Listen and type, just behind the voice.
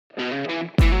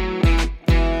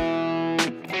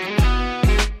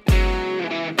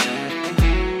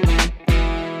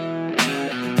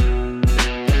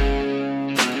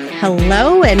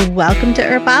Hello and welcome to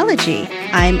Herbology.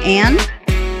 I'm Anne.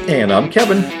 And I'm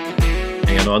Kevin.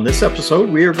 And on this episode,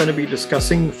 we are going to be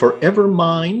discussing Forever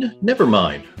Mine,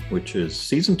 Nevermind, which is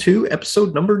season 2,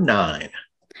 episode number 9.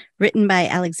 Written by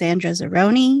Alexandra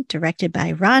Zeroni, directed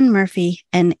by Ron Murphy,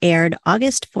 and aired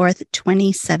August 4th,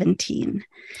 2017.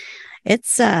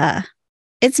 It's been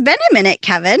a minute,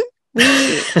 Kevin.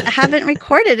 We haven't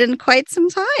recorded in quite some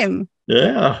time.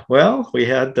 Yeah, well, we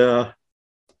had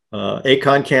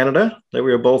ACON Canada that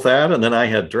we were both at, and then I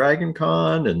had Dragon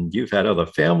Con, and you've had other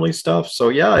family stuff. So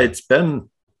yeah, it's been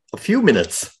a few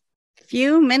minutes.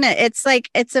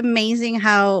 It's amazing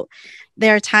how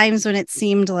there are times when it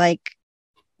seemed like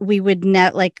we would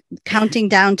counting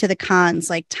down to the cons,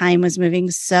 like time was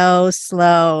moving so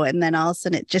slow, and then all of a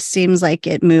sudden it just seems like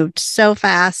it moved so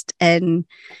fast, and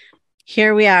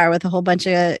here we are with a whole bunch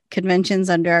of conventions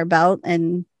under our belt,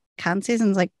 and con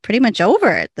season's like pretty much over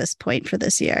at this point for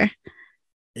this year.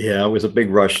 Yeah, it was a big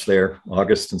rush there,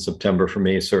 August and September for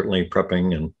me, certainly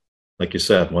prepping. And like you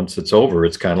said, once it's over,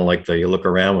 it's kind of like you look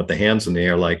around with the hands in the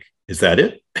air, like, is that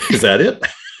it? Is that it?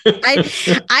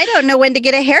 I don't know when to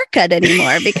get a haircut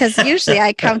anymore, because usually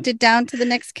I count it down to the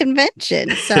next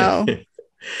convention. So,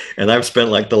 and I've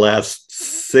spent like the last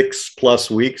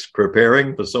 6+ weeks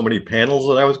preparing for so many panels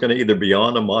that I was going to either be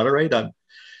on or moderate. I'm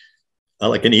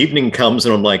like an evening comes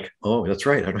and I'm like, oh, that's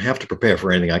right. I don't have to prepare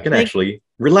for anything. I can actually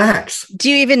relax.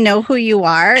 Do you even know who you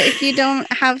are if you don't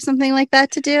have something like that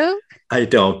to do? I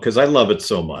don't, because I love it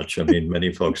so much. I mean,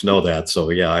 many folks know that. So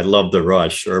yeah, I love the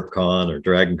rush, HerbCon or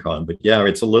Dragon Con. But yeah,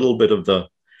 it's a little bit of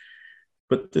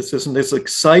but this isn't as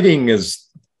exciting as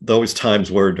those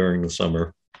times were during the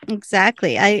summer.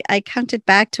 Exactly. I counted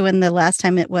back to when the last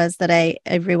time it was that I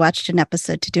rewatched an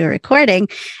episode to do a recording,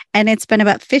 and it's been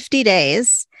about 50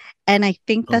 days. And I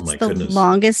think that's the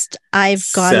longest I've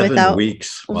gone 7 without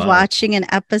weeks. Wow. watching an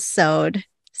episode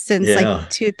since like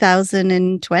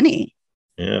 2020.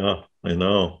 Yeah, I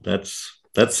know. That's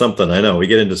something. I know. We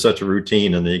get into such a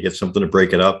routine, and then you get something to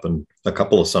break it up, and a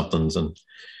couple of somethings, and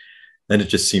then it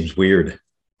just seems weird.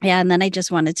 Yeah, and then I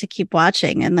just wanted to keep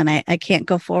watching, and then I can't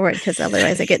go forward because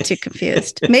otherwise I get too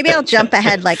confused. Maybe I'll jump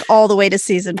ahead like all the way to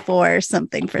season 4 or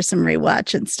something for some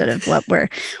rewatch instead of what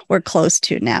we're close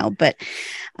to now. But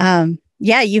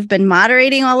yeah, you've been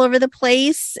moderating all over the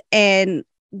place. And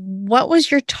what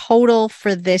was your total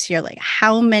for this year? Like,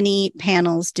 how many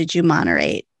panels did you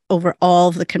moderate over all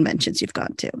of the conventions you've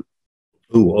gone to?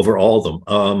 Ooh, over all of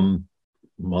them.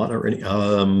 Moderating.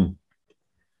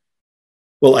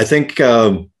 Well, I think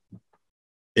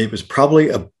it was probably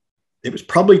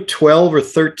 12 or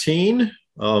 13,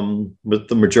 with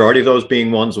the majority of those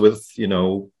being ones with,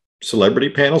 celebrity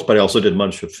panels, but I also did a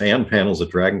bunch of fan panels at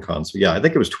Dragon Con. So yeah, I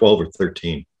think it was 12 or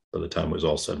 13 by the time it was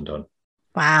all said and done.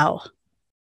 Wow.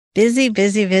 Busy,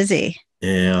 busy, busy.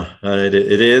 Yeah, it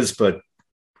is, but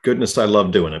goodness, I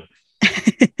love doing it.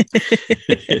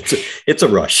 It's a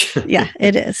rush. Yeah,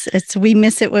 it is. We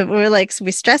miss it when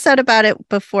we stress out about it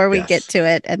before we get to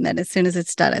it, and then as soon as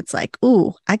it's done, it's like,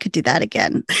 ooh, I could do that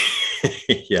again.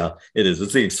 Yeah, it is.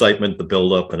 It's the excitement, the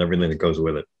build up, and everything that goes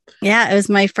with it. Yeah, it was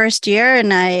my first year,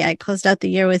 and I closed out the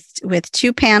year with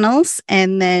 2 panels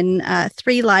and then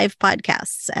 3 live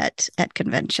podcasts at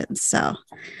conventions. So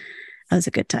that was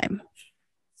a good time.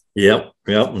 Yep.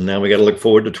 And now we got to look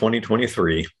forward to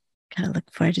 2023. Got to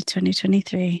look forward to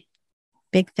 2023.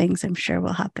 Big things, I'm sure,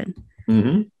 will happen.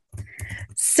 Mm-hmm.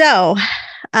 So,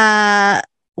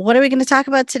 what are we going to talk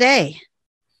about today?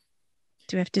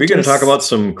 We're going to talk about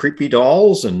some creepy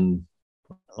dolls and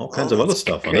all kinds of other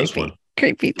stuff on this one.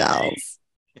 Creepy dolls.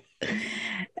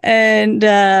 And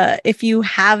if you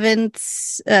haven't,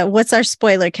 what's our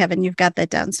spoiler, Kevin? You've got that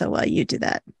down so well. You do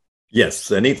that.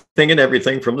 Yes, anything and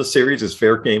everything from the series is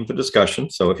fair game for discussion.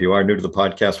 So if you are new to the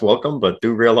podcast, welcome. But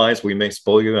do realize we may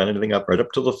spoil you on anything right up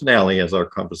to the finale as our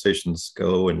conversations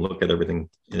go and look at everything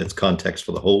in its context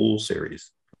for the whole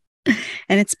series.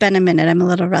 And it's been a minute. I'm a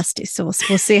little rusty, so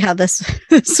we'll see how this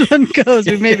one goes.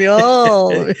 We may be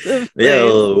all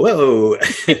whoa.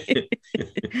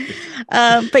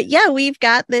 But yeah, we've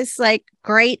got this like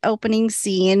great opening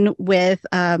scene with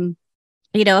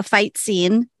a fight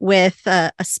scene with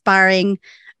a sparring,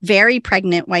 very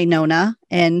pregnant Winona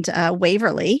and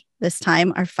Waverly this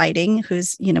time are fighting,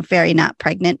 who's, very not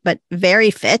pregnant, but very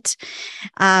fit.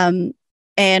 And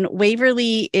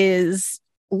Waverly is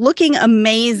looking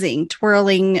amazing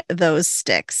twirling those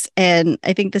sticks. And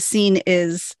I think the scene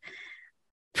is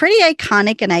pretty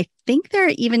iconic. And I think there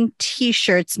are even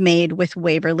T-shirts made with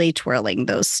Waverly twirling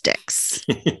those sticks.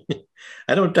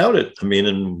 I don't doubt it. I mean,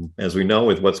 and as we know,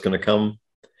 with what's going to come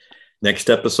next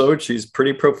episode, she's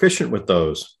pretty proficient with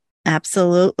those.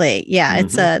 Absolutely. Yeah,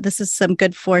 it's Mhm. this is some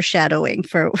good foreshadowing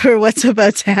for what's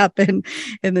about to happen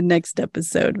in the next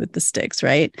episode with the sticks,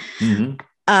 right? Mhm.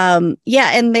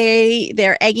 Yeah, and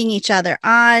they're egging each other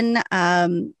on.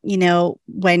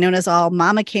 Wynona's all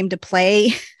mama came to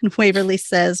play, and Waverly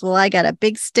says, well, I got a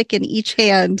big stick in each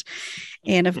hand.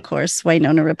 And of course,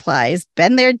 Wynonna replies,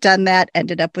 been there, done that,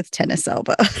 ended up with tennis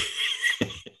elbow.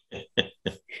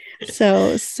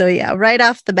 So yeah, right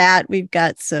off the bat, we've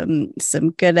got some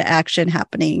good action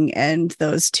happening, and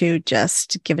those two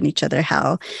just giving each other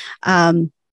hell.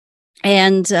 And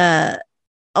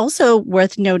also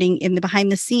worth noting in the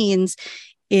behind the scenes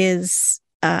is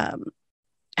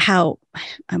how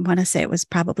I want to say it was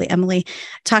probably Emily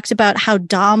talked about how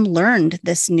Dom learned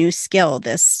this new skill,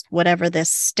 this whatever this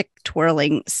stick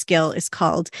twirling skill is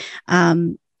called.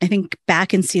 I think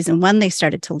back in season 1, they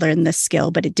started to learn this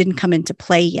skill, but it didn't come into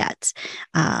play yet.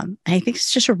 I think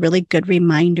it's just a really good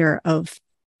reminder of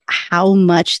how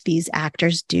much these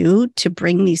actors do to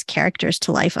bring these characters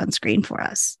to life on screen for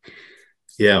us.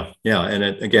 Yeah, yeah, and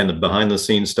again, the behind the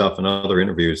scenes stuff and other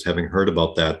interviews, having heard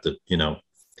about that,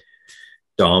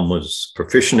 Dom was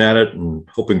proficient at it and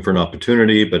hoping for an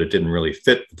opportunity, but it didn't really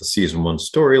fit with the season 1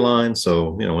 storyline.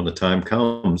 So, when the time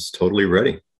comes, totally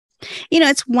ready.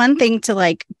 It's one thing to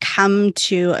like come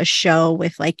to a show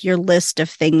with like your list of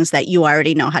things that you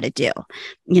already know how to do,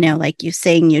 like you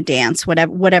sing, you dance,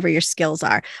 whatever your skills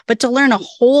are, but to learn a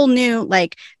whole new,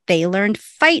 like they learned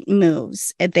fight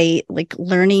moves, and they like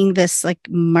learning this like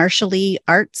martial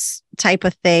arts type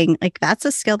of thing. Like that's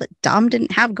a skill that Dom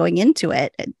didn't have going into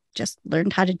it. It just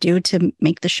learned how to do to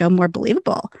make the show more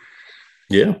believable.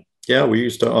 Yeah. Yeah. We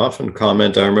used to often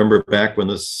comment. I remember back when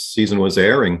this season was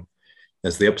airing,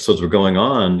 as the episodes were going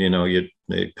on,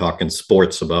 they talk in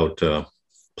sports about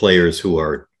players who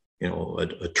are,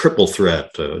 a triple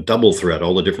threat, a double threat,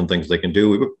 all the different things they can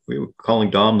do. We were calling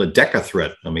Dom the Deca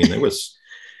threat. I mean, it was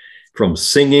from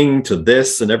singing to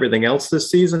this and everything else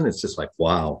this season. It's just like,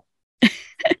 wow.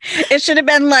 It should have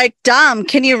been like, Dom,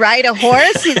 can you ride a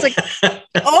horse? He's like,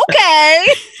 okay.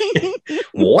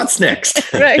 What's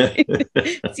next? Right.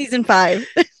 Season 5.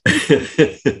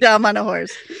 Dom on a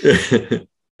horse.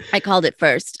 I called it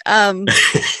first. Yeah.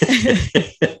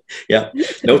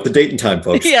 Note the date and time,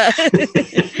 folks. Yeah.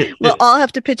 We'll all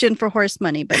have to pitch in for horse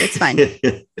money, but it's fine.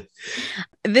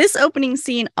 This opening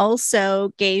scene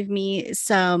also gave me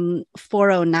some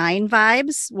 409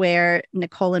 vibes where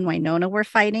Nicole and Wynonna were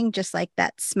fighting, just like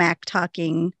that smack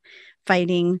talking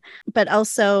fighting. But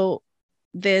also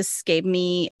this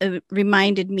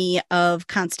reminded me of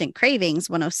Constant Cravings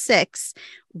 106,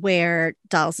 where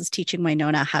Dolls is teaching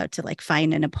Wynonna how to like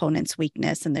find an opponent's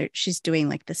weakness, and she's doing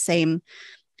like the same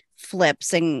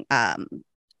flips, and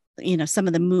some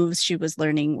of the moves she was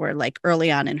learning were like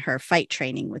early on in her fight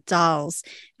training with Dolls,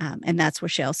 and that's where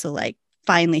she also like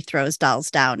finally throws Dolls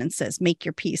down and says, make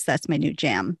your peace, that's my new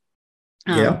jam.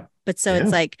 Yeah. But so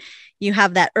it's like you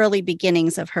have that early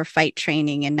beginnings of her fight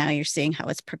training, and now you're seeing how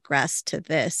it's progressed to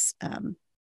this.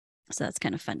 So that's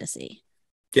kind of fun to see.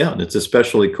 Yeah, and it's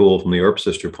especially cool from the Earp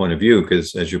sister point of view,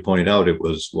 because as you pointed out, it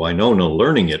was Wynonna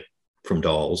learning it from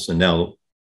Dolls, and now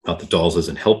not that Dolls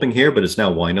isn't helping here, but it's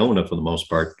now Wynonna for the most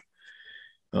part,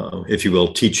 if you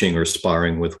will, teaching or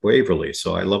sparring with Waverly.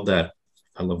 So I love that.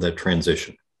 I love that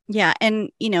transition. Yeah,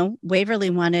 and Waverly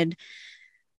wanted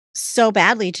so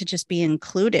badly to just be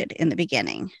included in the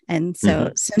beginning, and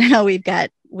so now we've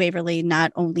got Waverly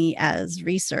not only as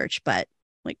research, but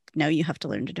like now you have to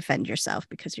learn to defend yourself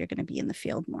because you're going to be in the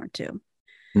field more too.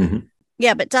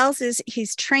 Yeah, but Dolls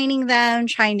he's training them,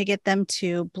 trying to get them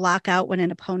to block out when an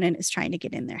opponent is trying to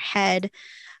get in their head.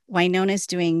 Wynonna's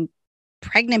doing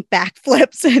pregnant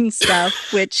backflips and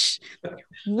stuff, which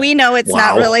we know it's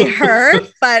not really her,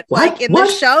 but like in the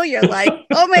show, you're like,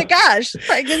 oh my gosh,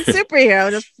 pregnant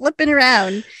superhero just flipping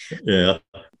around. Yeah.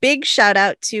 Big shout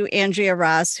out to Andrea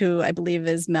Ross, who I believe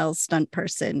is Mel's stunt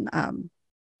person.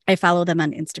 I follow them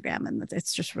on Instagram, and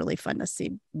it's just really fun to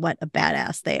see what a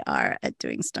badass they are at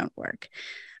doing stunt work.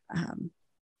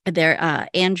 They're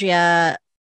Andrea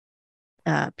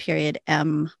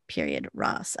 _M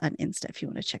Ross on Insta if you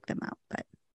want to check them out, but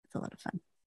it's a lot of fun.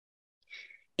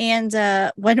 And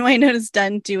when Wynonna's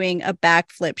done doing a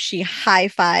backflip, she high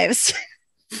fives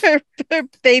her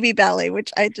baby belly, which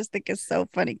I just think is so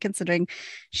funny considering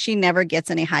she never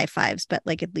gets any high fives, but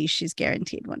like at least she's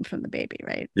guaranteed one from the baby,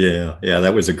 right? Yeah,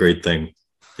 that was a great thing,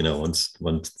 once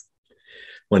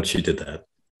she did that.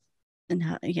 And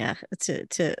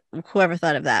to whoever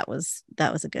thought of that was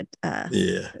a good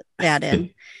add in.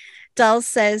 Dolls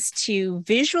says to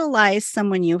visualize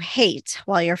someone you hate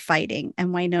while you're fighting,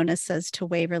 and Wynonna says to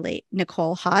Waverly,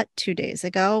 Nicole hot 2 days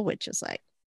ago, which is like,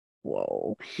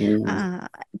 whoa. Ooh.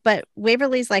 But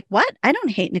Waverly's like, what? I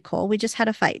don't hate Nicole. We just had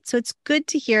a fight. So it's good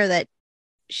to hear that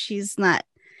she's not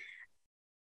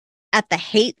at the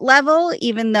hate level,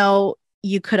 even though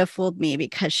you could have fooled me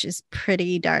because she's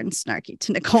pretty darn snarky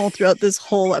to Nicole throughout this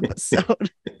whole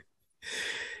episode.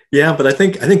 Yeah, but I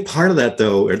think part of that,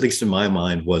 though, at least in my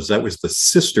mind, was that was the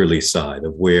sisterly side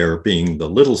of where being the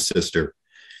little sister,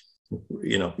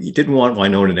 you didn't want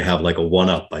Winona to have like a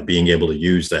one-up by being able to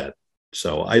use that.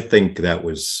 So I think that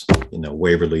was,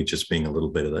 Waverly just being a little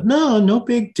bit of that, no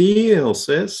big deal,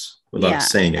 sis, without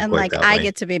saying it and quite like, that I way.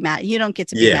 get to be mad. You don't get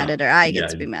to be mad at her. I get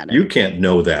to be mad at her. You can't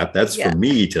know that. That's for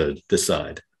me to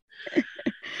decide.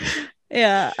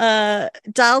 Yeah.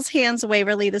 Dahl's hands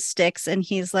Waverly the sticks, and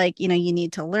he's like, you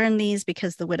need to learn these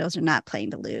because the widows are not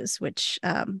playing to lose, which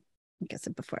I guess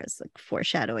before is like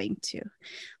foreshadowing to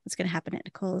what's going to happen at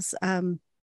Nicole's.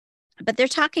 But they're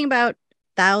talking about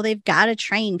how they've got to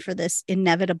train for this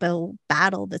inevitable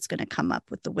battle that's going to come up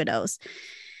with the widows.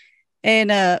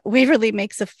 And Waverly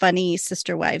makes a funny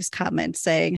sister wives comment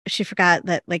saying she forgot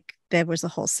that like there was a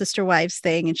whole sister wives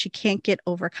thing and she can't get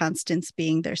over Constance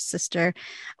being their sister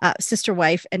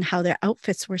wife and how their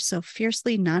outfits were so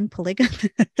fiercely non-polygamous.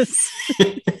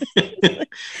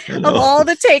 Of all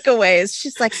the takeaways,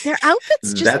 she's like, their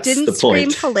outfits just didn't scream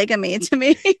polygamy to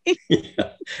me.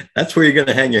 Yeah, that's where you're going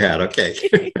to hang your hat.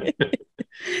 Okay.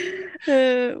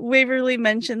 Waverly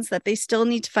mentions that they still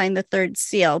need to find the third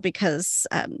seal because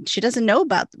she doesn't know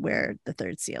about where the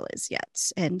third seal is yet.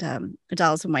 And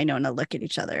Dolls and Winona look at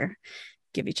each other,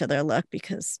 give each other a look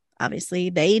because obviously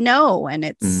they know, and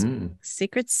it's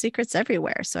secrets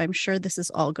everywhere. So I'm sure this is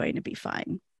all going to be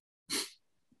fine.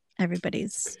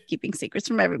 Everybody's keeping secrets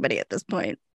from everybody at this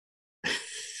point.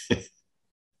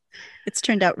 It's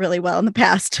turned out really well in the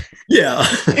past. Yeah.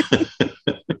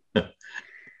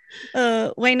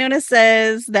 Winona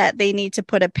says that they need to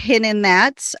put a pin in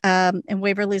that. And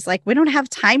Waverly's like, we don't have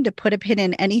time to put a pin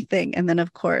in anything. And then,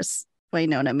 of course,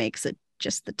 Winona makes it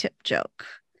just the tip joke.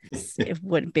 It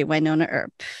wouldn't be Winona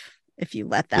Earp if you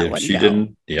let that one she go.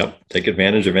 Didn't, take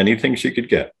advantage of anything she could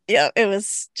get. Yeah, it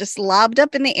was just lobbed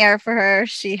up in the air for her.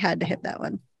 She had to hit that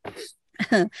one.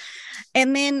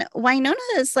 And then Winona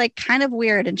is like kind of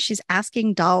weird and she's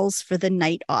asking Dolls for the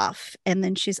night off. And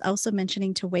then she's also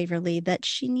mentioning to Waverly that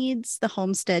she needs the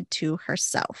homestead to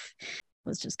herself. It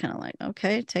was just kind of like,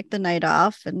 okay, take the night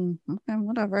off and okay,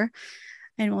 whatever.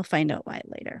 And we'll find out why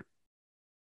later.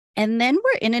 And then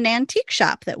we're in an antique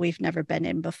shop that we've never been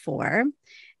in before.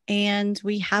 And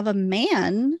we have a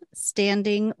man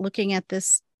standing looking at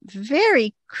this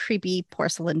very creepy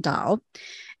porcelain doll.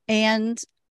 And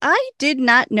I did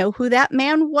not know who that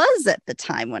man was at the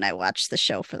time when I watched the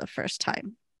show for the first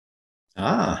time.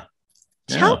 Yeah.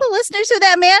 Tell the listeners who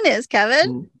that man is,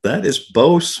 Kevin. That is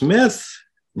Beau Smith,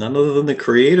 none other than the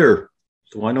creator of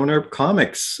the Winona Earp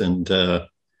comics. And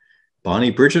Bonnie,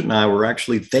 Bridget, and I were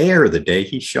actually there the day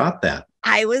he shot that.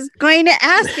 I was going to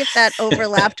ask if that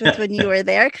overlapped with when you were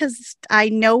there, because I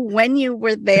know when you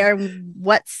were there and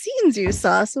what scenes you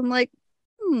saw. So I'm like,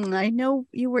 I know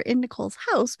you were in Nicole's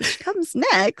house, which comes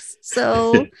next.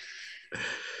 So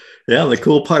yeah, the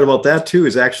cool part about that too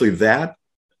is actually that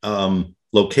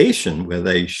location where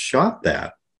they shot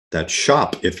that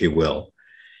shop, if you will,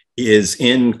 is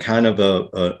in kind of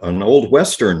an old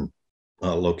Western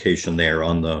location there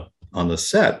on the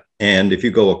set. And if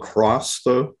you go across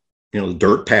the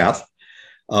dirt path,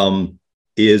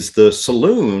 is the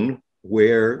saloon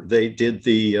where they did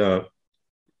the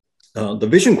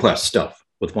Vision Quest stuff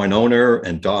with Winona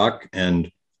and Doc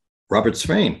and Robert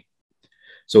Svane.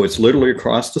 So it's literally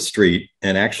across the street.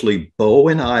 And actually, Beau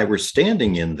and I were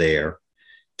standing in there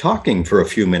talking for a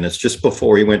few minutes just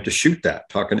before he went to shoot that.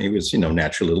 He was,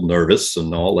 naturally a little nervous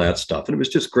and all that stuff. And it was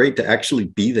just great to actually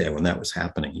be there when that was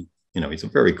happening. He's a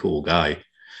very cool guy.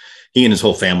 He and his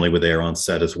whole family were there on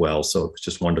set as well. So it was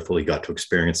just wonderful. He got to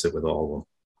experience it with all of them.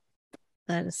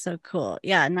 That is so cool.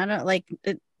 Yeah. And I don't like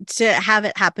to have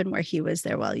it happen where he was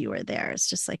there while you were there. It's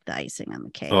just like the icing on the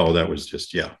cake. Oh, that was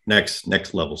just,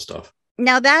 next level stuff.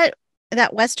 Now that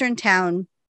Western town,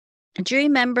 do you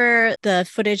remember the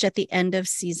footage at the end of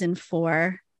season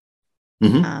 4?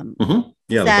 Mm-hmm.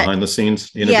 Yeah, the behind the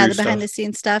scenes interview the behind the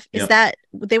scenes stuff. Is that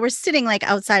they were sitting like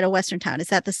outside of Western town? Is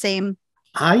that the same?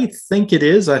 I think it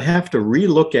is. I'd have to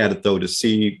relook at it though to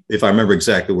see if I remember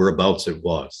exactly whereabouts it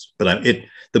was. But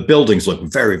the buildings look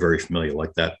very, very familiar,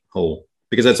 like that whole,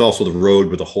 because that's also the road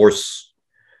with the horse.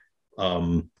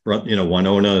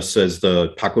 Winona says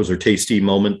the tacos are tasty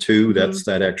moment too. That's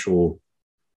that actual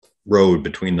road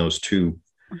between those two,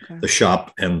 the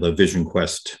shop and the Vision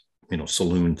Quest,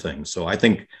 saloon thing. So I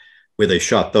think where they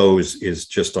shot those is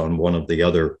just on one of the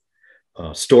other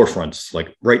storefronts,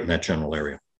 like right in that general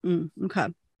area. Okay.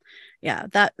 Yeah,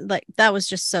 that was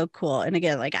just so cool. And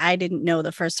again, like I didn't know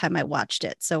the first time I watched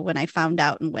it. So when I found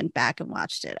out and went back and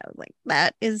watched it, I was like,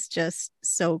 that is just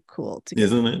so cool to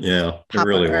Isn't it? Yeah, it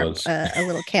really was. A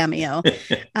little cameo.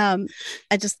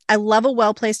 I love a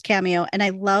well-placed cameo. And I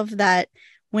love that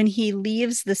when he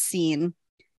leaves the scene,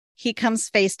 he comes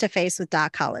face to face with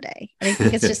Doc Holliday. And I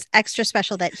think it's just extra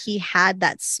special that he had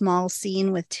that small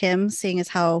scene with Tim, seeing as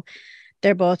how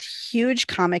they're both huge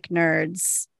comic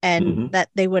nerds and that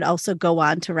they would also go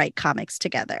on to write comics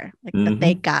together, like that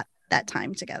they got that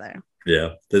time together.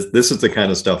 Yeah. This is the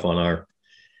kind of stuff on our,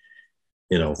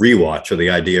 rewatch, or the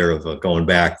idea of going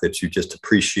back that you just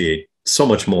appreciate so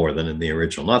much more than in the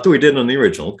original. Not that we didn't in the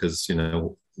original, because,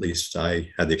 at least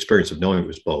I had the experience of knowing it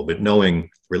was Bo, but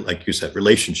knowing, like you said,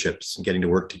 relationships and getting to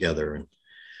work together and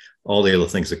all the other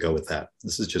things that go with that.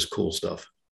 This is just cool stuff.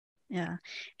 Yeah.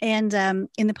 And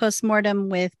in the postmortem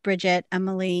with Bridget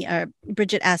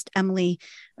asked Emily,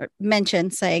 or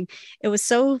mentioned, saying, it was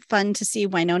so fun to see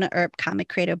Wynonna Earp comic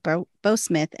creator Bo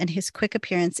Smith and his quick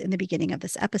appearance in the beginning of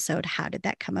this episode. How did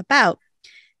that come about?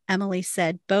 Emily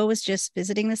said, Bo was just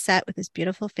visiting the set with his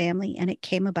beautiful family and it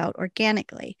came about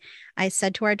organically. I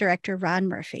said to our director, Ron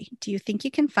Murphy, do you think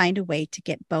you can find a way to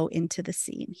get Bo into the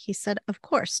scene? He said, of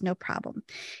course, no problem.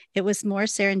 It was more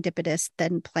serendipitous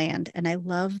than planned. And I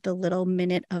love the little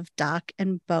minute of Doc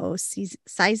and Bo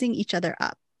sizing each other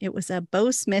up. It was a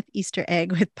Bo Smith Easter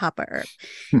egg with Papa Earp.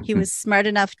 He was smart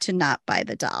enough to not buy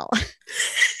the doll.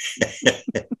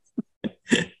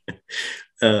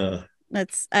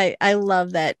 I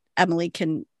love that Emily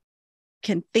can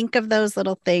think of those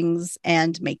little things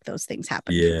and make those things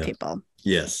happen for people.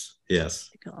 Yes.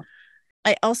 Cool.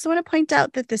 I also want to point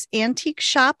out that this antique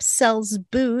shop sells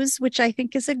booze, which I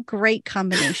think is a great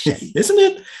combination. Isn't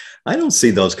it? I don't see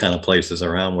those kind of places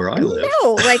around where I live.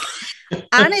 No, like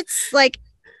on its like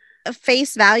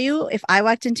face value, if I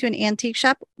walked into an antique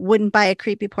shop, wouldn't buy a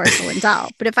creepy porcelain doll.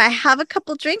 But if I have a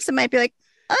couple drinks, I might be like,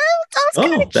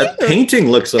 that painting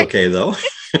looks okay though.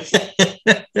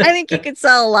 I think you could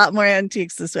sell a lot more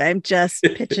antiques this way. I'm just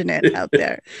pitching it out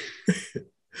there.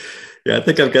 Yeah, I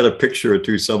think I've got a picture or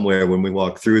two somewhere when we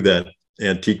walk through that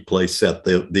antique place set.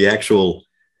 The actual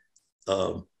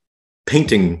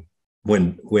painting,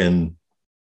 when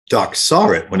Doc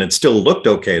saw it, when it still looked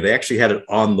okay, they actually had it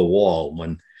on the wall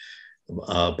when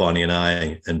Bonnie and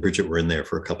I and Bridget were in there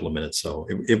for a couple of minutes. So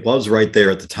it was right there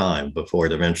at the time before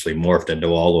it eventually morphed into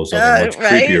all those other much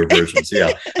creepier versions.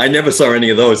 Yeah. I never saw any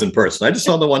of those in person. I just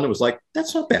saw the one that was like,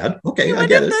 that's not bad. Okay. I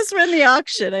get it. Those were in the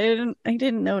auction. I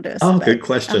didn't notice. Oh, good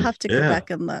question. I'll have to go back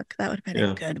and look. That would have been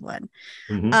a good one.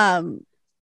 And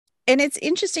it's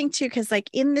interesting too, because like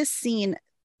in this scene,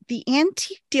 the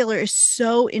antique dealer is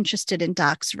so interested in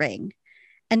Doc's ring.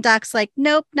 And Doc's like,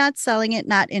 nope, not selling it,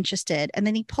 not interested. And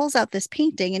then he pulls out this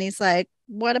painting and he's like,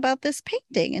 what about this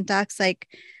painting? And Doc's like,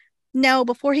 no,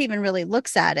 before he even really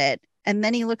looks at it. And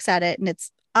then he looks at it and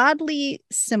it's oddly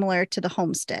similar to the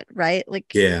homestead, right?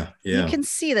 Like, you can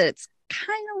see that it's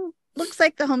kind of looks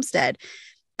like the homestead.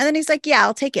 And then he's like, yeah,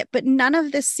 I'll take it. But none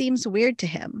of this seems weird to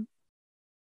him.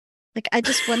 Like, I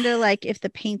just wonder, like, if the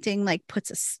painting like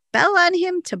puts a spell on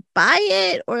him to buy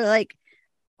it, or like,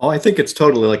 oh, I think it's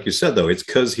totally like you said, though. It's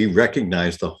because he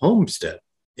recognized the homestead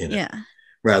in it,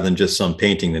 rather than just some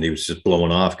painting that he was just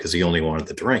blowing off because he only wanted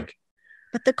the drink.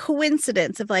 But the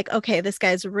coincidence of like, okay, this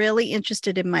guy's really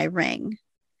interested in my ring.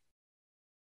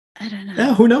 I don't know.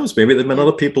 Yeah, who knows? Maybe there have been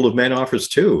other people who've made offers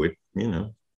too.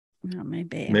 Well,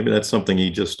 maybe. Maybe that's something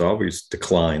he just always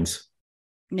declines.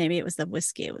 Maybe it was the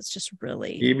whiskey. It was just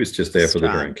really. He was just there strong. For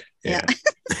the drink. Yeah.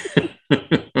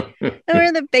 And we're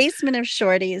in the basement of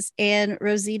Shorty's, and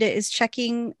Rosita is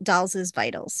checking Dolls'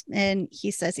 vitals. And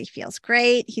he says he feels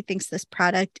great. He thinks this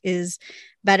product is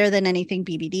better than anything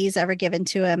BBD's ever given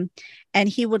to him. And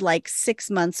he would like 6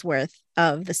 months worth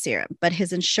of the serum. But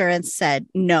his insurance said,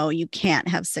 no, you can't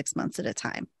have 6 months at a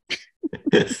time.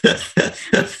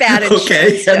 Bad insurance.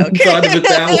 Okay, I hadn't thought of it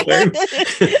that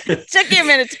way. Took you a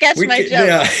minute to catch my joke.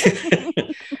 Yeah.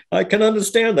 I can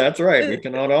understand. That's right. We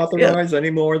cannot authorize any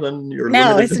more than your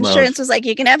limited his insurance was like,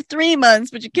 you can have 3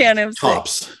 months, but you can't have 6.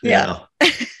 Tops. Yeah.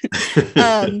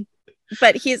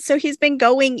 But he's been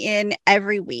going in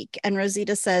every week, and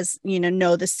Rosita says,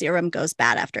 no, the serum goes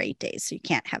bad after 8 days, so you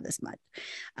can't have this much.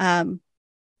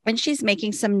 And she's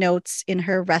making some notes in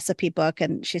her recipe book,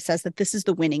 and she says that this is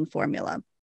the winning formula.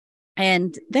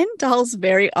 And then Dolls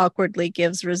very awkwardly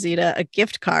gives Rosita a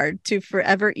gift card to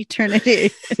Forever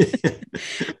Eternity,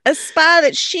 a spa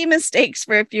that she mistakes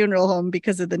for a funeral home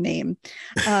because of the name.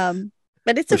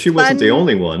 But it's she wasn't the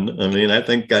only one. I mean, I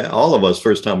think all of us,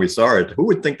 first time we saw it, who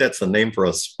would think that's the name for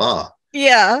a spa?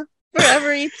 Yeah,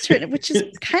 forever eternity, which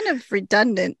is kind of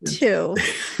redundant too.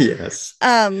 Yes.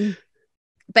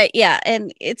 But yeah,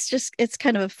 and it's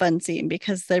kind of a fun scene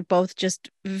because they're both just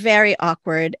very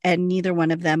awkward and neither one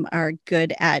of them are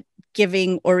good at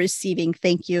giving or receiving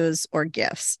thank yous or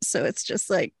gifts. So it's just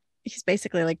like he's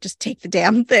basically like, just take the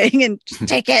damn thing and just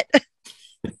take it.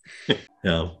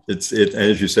 Yeah, it's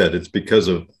as you said, it's because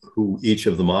of who each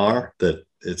of them are that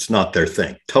it's not their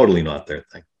thing. Totally not their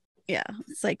thing. Yeah,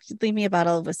 it's like, leave me a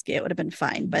bottle of whiskey, it would have been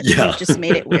fine, but Yeah. you just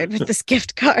made it weird with this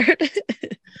gift card.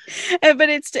 But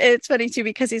it's funny too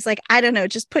because he's like, I don't know,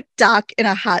 just put Doc in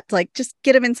a hot, like just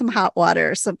get him in some hot water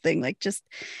or something, like just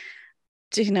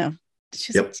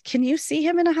just can you see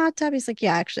him in a hot tub? He's like,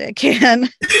 yeah, actually I can.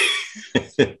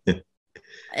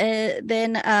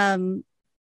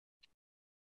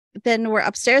 Then we're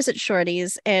upstairs at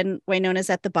Shorty's and Wynona's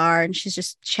at the bar and she's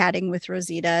just chatting with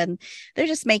Rosita and they're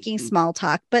just making small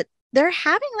talk, but they're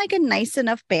having like a nice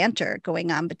enough banter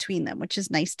going on between them, which is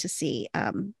nice to see.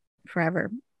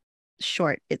 Forever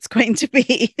short it's going to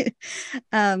be.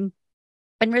 And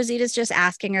Rosita's just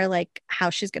asking her like how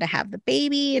she's going to have the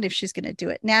baby and if she's going to do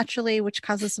it naturally, which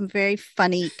causes some very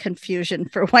funny confusion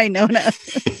for Wynonna.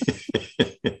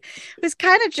 Who's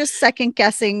kind of just second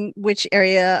guessing which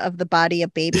area of the body a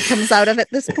baby comes out of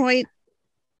at this point.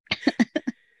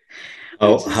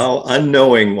 Oh, how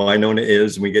unknowing Wynonna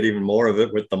is. We get even more of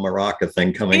it with the maraca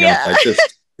thing coming up.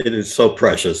 It is so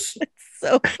precious. It's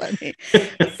so funny.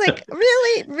 It's like,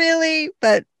 really?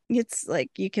 But it's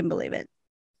like, you can believe it.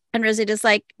 And Rosita's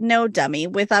like, no, dummy,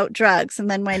 without drugs. And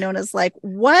then Wynonna's like,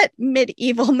 what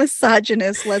medieval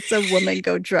misogynist lets a woman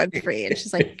go drug-free? And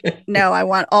she's like, no, I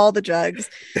want all the drugs.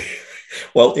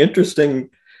 Well, interesting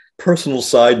personal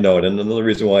side note, and another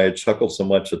reason why I chuckled so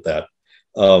much at that.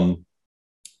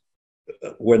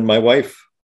 When my wife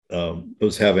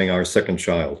was having our second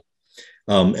child,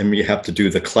 and we have to do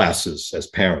the classes as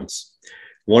parents,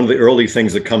 one of the early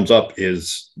things that comes up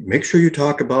is make sure you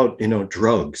talk about,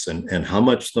 drugs and how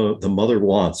much the mother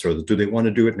wants, or do they want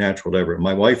to do it natural, whatever.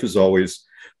 My wife is always,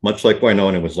 much like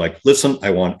Wynonna, was like, listen, I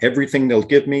want everything they'll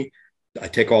give me. I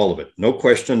take all of it. No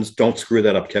questions. Don't screw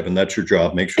that up, Kevin. That's your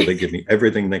job. Make sure they give me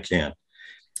everything they can.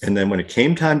 And then when it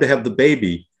came time to have the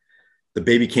baby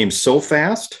came so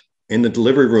fast. In the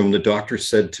delivery room, the doctor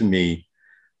said to me,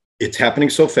 it's happening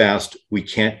so fast, we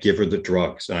can't give her the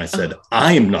drugs. And I said,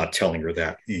 I'm not telling her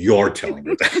that. You're telling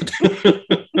her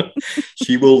that.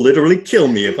 She will literally kill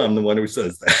me if I'm the one who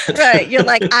says that. Right. You're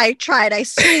like, I tried. I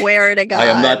swear to God. I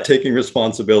am not taking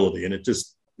responsibility. And it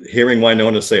just, hearing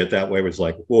Wynonna say it that way was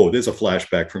like, whoa, there's a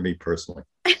flashback for me personally.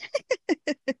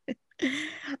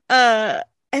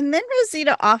 And then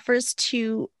Rosita offers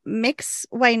to mix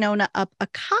Wynonna up a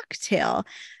cocktail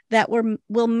that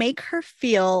will make her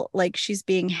feel like she's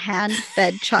being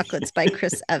hand-fed chocolates by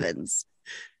Chris Evans.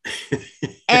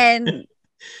 And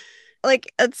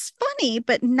like, it's funny,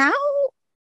 but now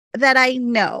that I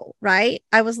know, right?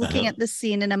 I was looking at this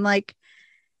scene and I'm like,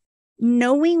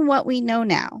 knowing what we know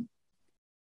now,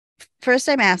 first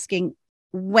I'm asking,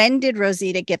 when did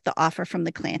Rosita get the offer from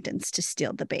the Clantons to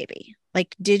steal the baby?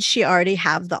 Like, did she already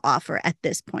have the offer at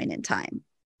this point in time?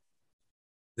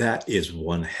 That is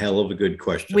one hell of a good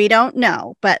question. We don't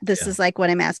know, but this is like what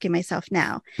I'm asking myself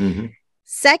now. Mm-hmm.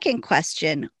 Second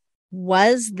question,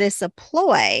 was this a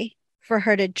ploy for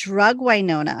her to drug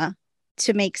Wynonna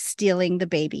to make stealing the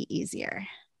baby easier?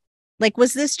 Like,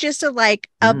 was this just a like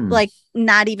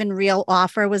not even real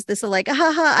offer? Was this a like,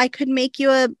 haha, I could make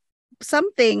you a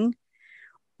something?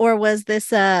 Or was this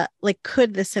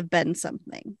could this have been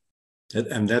something?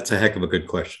 And that's a heck of a good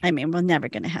question. I mean, we're never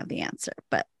going to have the answer,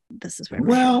 but this is where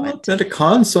at a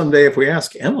con someday, if we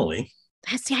ask Emily.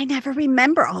 See, I never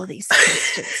remember all these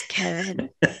questions, Kevin.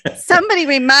 Somebody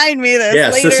remind me this.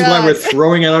 Yes, this is why we're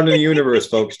throwing it out in the universe,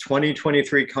 folks.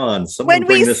 2023 con. When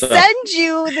we send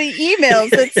you the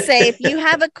emails that say, if you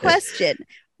have a question,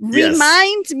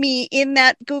 remind me in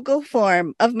that Google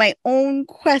form of my own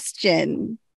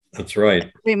question. That's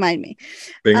right. Remind me.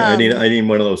 I need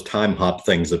one of those time hop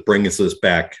things that brings us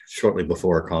back shortly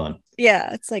before a con.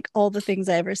 Yeah, it's like all the things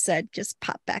I ever said just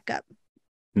pop back up.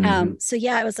 Mm-hmm. So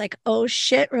yeah, I was like, oh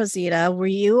shit, Rosita, were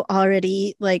you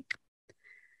already like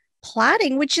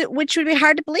plotting? Which would be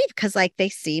hard to believe because like they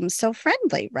seem so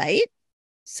friendly, right?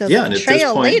 So yeah, the and at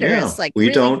this point, is like we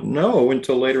don't know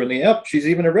until later in the ep she's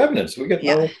even a revenant, so we get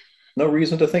no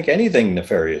reason to think anything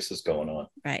nefarious is going on.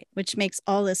 Right, which makes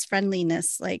all this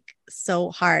friendliness like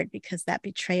so hard because that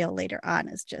betrayal later on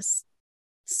is just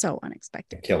so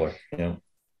unexpected. Killer, yeah.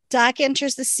 Doc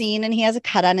enters the scene and he has a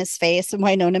cut on his face, and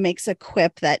Wynonna makes a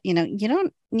quip that, you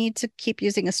don't need to keep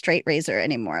using a straight razor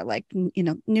anymore. Like,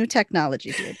 new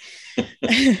technology, dude.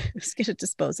 Let's get it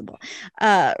disposable.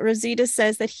 Rosita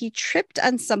says that he tripped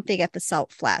on something at the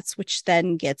salt flats, which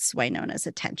then gets Wynona's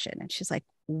attention. And she's like,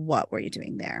 what were you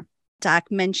doing there?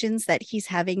 Doc mentions that he's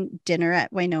having dinner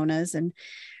at Wynona's, and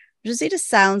Rosita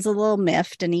sounds a little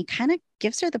miffed, and he kind of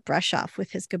gives her the brush off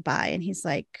with his goodbye. And he's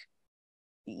like,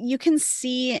 you can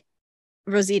see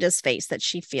Rosita's face that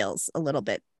she feels a little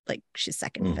bit like she's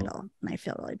second fiddle. And I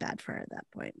feel really bad for her at that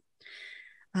point.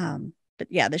 But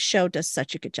yeah, the show does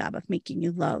such a good job of making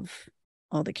you love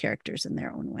all the characters in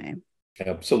their own way.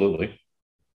 Absolutely.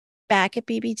 Back at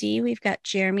BBD, we've got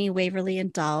Jeremy, Waverly,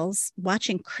 and Dolls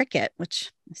watching cricket,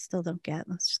 which I still don't get.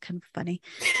 That's just kind of funny.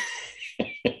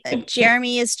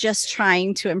 Jeremy is just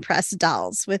trying to impress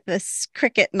Dolls with this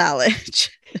cricket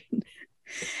knowledge.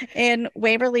 And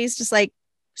Waverly's just like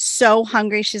so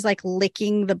hungry. She's like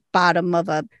licking the bottom of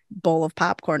a bowl of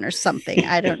popcorn or something.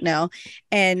 I don't know.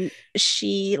 And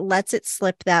she lets it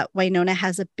slip that Wynonna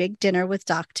has a big dinner with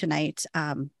Doc tonight.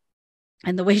 And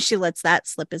the way she lets that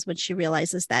slip is when she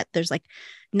realizes that there's like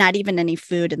not even any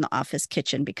food in the office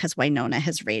kitchen because Wynonna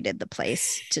has raided the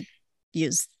place to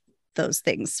use those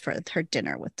things for her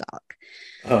dinner with Doc.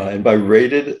 And by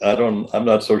raided, I'm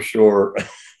not so sure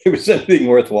it was anything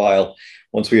worthwhile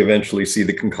once we eventually see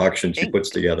the concoction she puts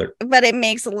together. But it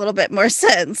makes a little bit more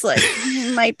sense. Like,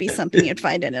 it might be something you'd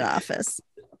find in an office.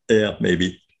 Yeah,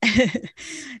 maybe.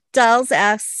 Dolls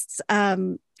asks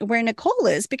where Nicole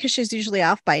is because she's usually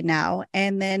off by now.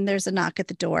 And then there's a knock at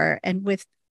the door. And with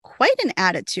quite an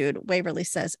attitude, Waverly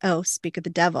says, "Oh, speak of the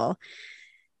devil."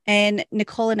 And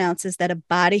Nicole announces that a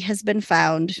body has been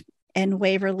found. And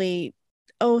Waverly,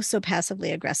 so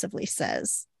passively aggressively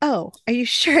says, "Oh, are you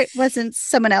sure it wasn't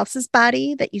someone else's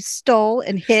body that you stole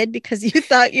and hid because you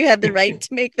thought you had the right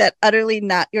to make that utterly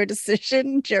not your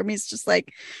decision?" Jeremy's just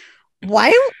like,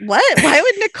 Why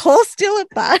would Nicole steal a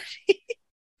body?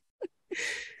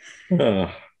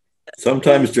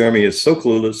 Sometimes Jeremy is so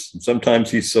clueless, and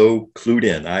sometimes he's so clued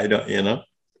in. I don't,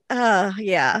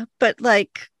 yeah. But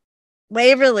like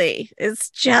Waverly is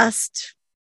just,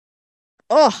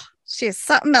 she's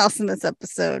something else in this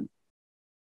episode.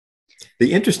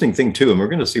 The interesting thing too, and we're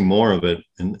going to see more of it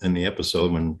in the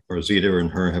episode when Rosita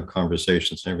and her have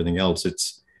conversations and everything else.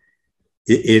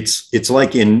 It's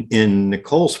like in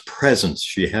Nicole's presence,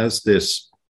 she has this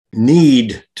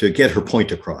need to get her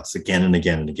point across again and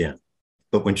again and again.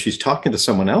 But when she's talking to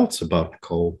someone else about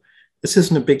Nicole, this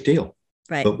isn't a big deal.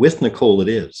 Right. But with Nicole, it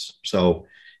is. So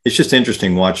it's just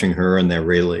interesting watching her and their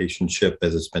relationship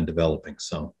as it's been developing.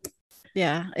 So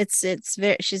yeah, it's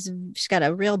very, she's got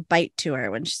a real bite to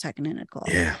her when she's talking to Nicole.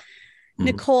 Yeah. Mm-hmm.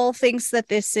 Nicole thinks that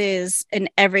this is an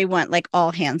everyone, like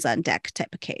all hands on deck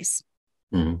type of case.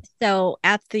 Mm-hmm. So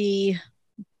at the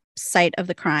site of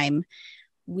the crime,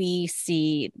 we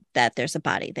see that there's a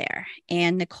body there.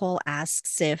 And Nicole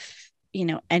asks if,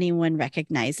 anyone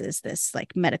recognizes this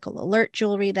like medical alert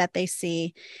jewelry that they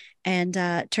see. And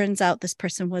turns out this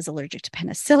person was allergic to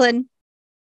penicillin.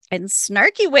 And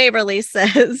Snarky Waverly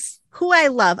says, who I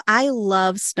love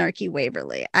Snarky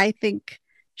Waverly. I think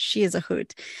she is a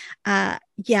hoot. Yeah,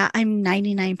 I'm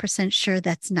 99% sure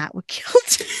that's not what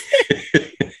killed her.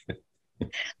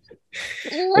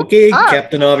 Okay,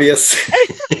 Captain Obvious.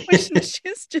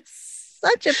 She's just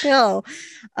such a pill.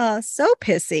 So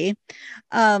pissy.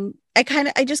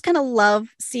 I just kind of love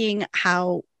seeing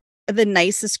how the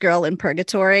nicest girl in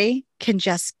purgatory can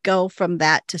just go from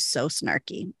that to so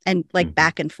snarky and like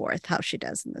back and forth how she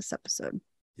does in this episode.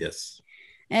 Yes.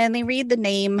 And they read the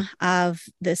name of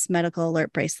this medical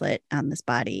alert bracelet on this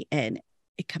body, and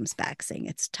it comes back saying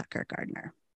it's Tucker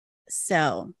Gardner.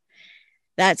 So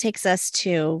that takes us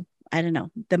to, I don't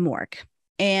know, the morgue.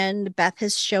 And Beth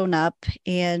has shown up,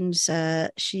 and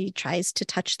she tries to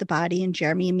touch the body, and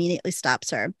Jeremy immediately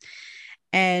stops her.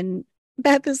 And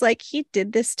Beth is like, he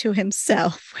did this to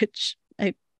himself, which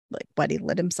I like, what, he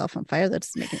lit himself on fire? That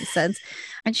doesn't make any sense.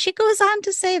 And she goes on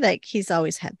to say that he's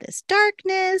always had this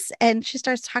darkness. And she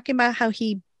starts talking about how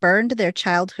he burned their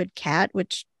childhood cat,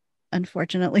 which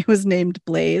unfortunately was named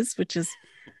Blaze, which is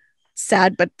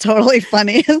sad, but totally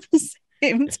funny at the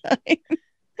same time.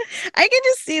 I can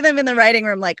just see them in the writing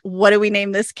room like, what do we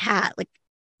name this cat? Like,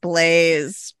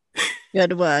 Blaze.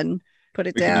 Good one. Put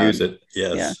it down. Can use it.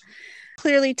 Yes. Yeah.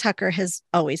 Clearly, Tucker has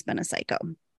always been a psycho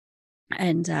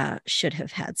and should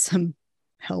have had some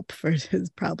help for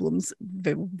his problems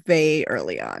very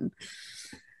early on.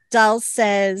 Dolls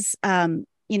says, can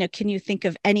you think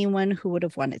of anyone who would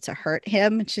have wanted to hurt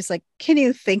him? And she's like, can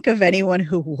you think of anyone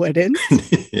who wouldn't?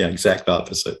 Yeah, exact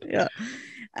opposite. Yeah.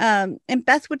 And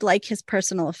Beth would like his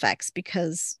personal effects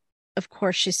because, of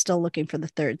course, she's still looking for the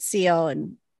third seal.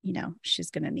 And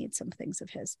she's going to need some things of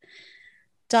his.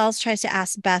 Dolls tries to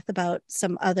ask Beth about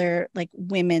some other like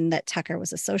women that Tucker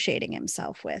was associating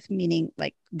himself with, meaning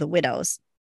like the widows.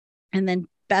 And then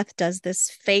Beth does this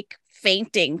fake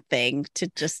fainting thing to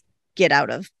just get out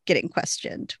of getting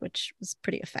questioned, which was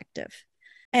pretty effective.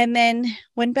 And then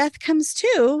when Beth comes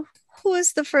to, who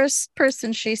is the first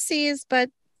person she sees but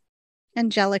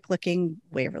angelic looking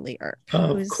Waverly Earp?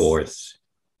 Of course.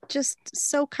 Just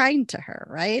so kind to her,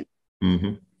 right?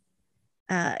 Mm-hmm.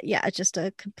 Just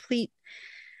a complete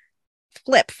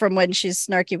flip from when she's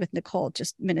snarky with Nicole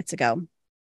just minutes ago.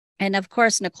 And of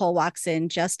course, Nicole walks in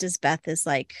just as Beth is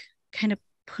like kind of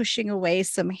pushing away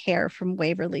some hair from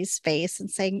Waverly's face and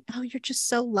saying, "Oh, you're just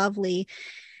so lovely."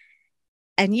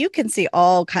 And you can see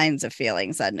all kinds of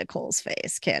feelings on Nicole's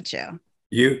face, can't you?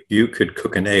 You could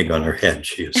cook an egg on her head.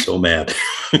 She is so mad.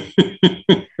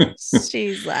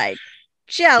 She's like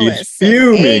jealous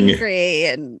and angry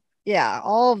and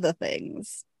all of the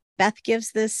things. Beth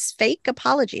gives this fake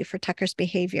apology for Tucker's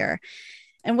behavior.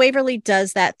 And Waverly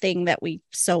does that thing that we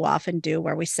so often do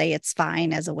where we say it's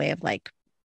fine as a way of like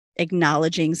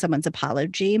acknowledging someone's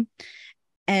apology.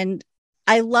 And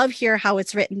I love here how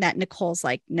it's written that Nicole's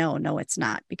like, no, it's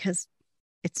not, because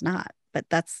it's not. But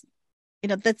that's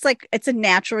like, it's a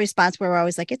natural response where we're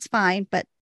always like, it's fine, but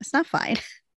it's not fine.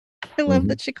 I love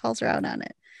that she calls her out on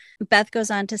it. Beth goes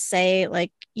on to say,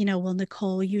 like, well,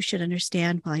 Nicole, you should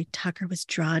understand why Tucker was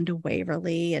drawn to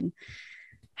Waverly and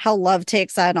how love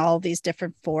takes on all these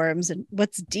different forms, and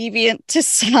what's deviant to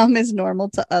some is normal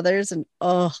to others. And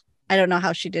I don't know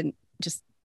how she didn't just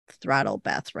throttle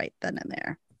Beth right then and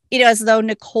there. As though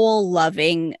Nicole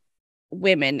loving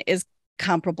women is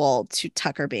comparable to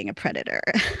Tucker being a predator.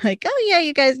 Like, oh yeah,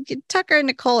 you guys, Tucker and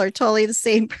Nicole are totally the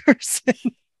same person.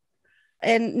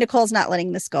 And Nicole's not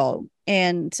letting this go.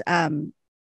 And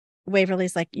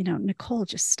Waverly's like, Nicole,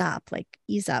 just stop, like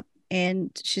ease up.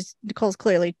 And Nicole's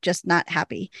clearly just not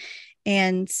happy.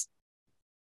 And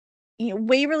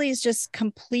Waverly's just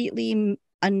completely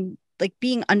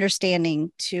being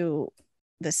understanding to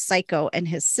the psycho and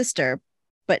his sister,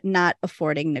 but not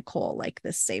affording Nicole like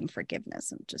this same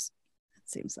forgiveness. And just, it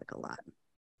seems like a lot.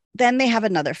 Then they have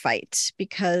another fight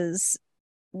because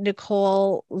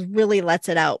Nicole really lets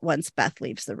it out once Beth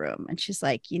leaves the room. And she's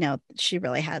like, she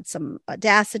really had some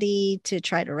audacity to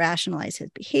try to rationalize his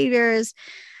behaviors.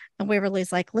 And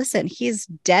Waverly's like, listen, he's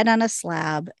dead on a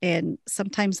slab, and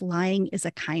sometimes lying is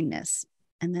a kindness.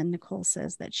 And then Nicole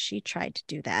says that she tried to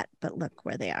do that, but look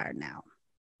where they are now.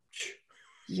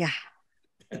 Yeah.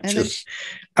 And just,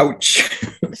 ouch.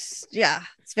 Yeah,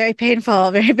 it's very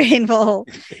painful, very painful.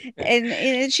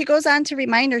 And she goes on to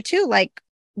remind her too, like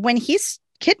when he's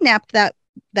kidnapped that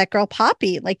girl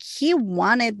Poppy, like he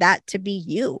wanted that to be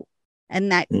you,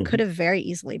 and that could have very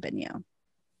easily been you.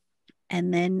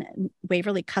 And then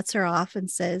Waverly cuts her off and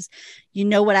says, "You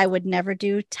know what I would never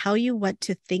do? Tell you what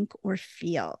to think or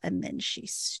feel." And then she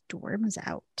storms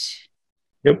out.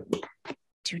 Yep.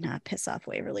 Do not piss off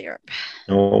Waverly Earp.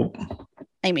 No.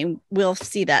 I mean, we'll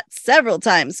see that several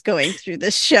times going through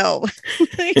this show.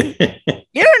 You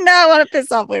do not want to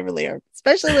piss off Waverly Earp,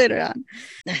 especially later on.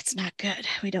 That's not good.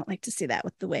 We don't like to see that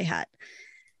with the Way Hot.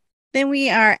 Then we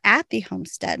are at the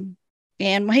homestead,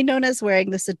 and Wynona's wearing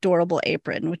this adorable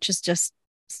apron, which is just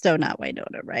so not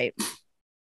Wynonna, right?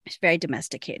 She's very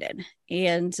domesticated.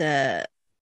 And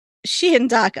she and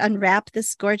Doc unwrap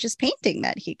this gorgeous painting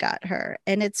that he got her,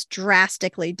 and it's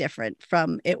drastically different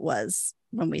from it was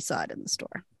when we saw it in the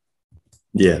store.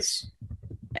 Yes.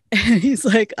 He's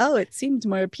like, oh, it seems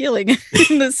more appealing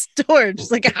in the store.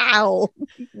 Just like, how?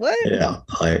 What? Yeah.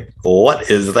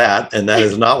 What is that? And that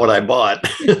is not what I bought.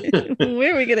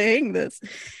 Where are we going to hang this?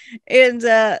 And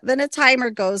then a timer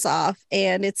goes off,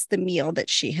 and it's the meal that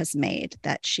she has made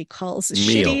that she calls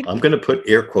meal. Shitty. I'm going to put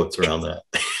air quotes around that.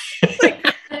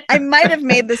 I might have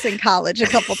made this in college a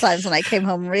couple times when I came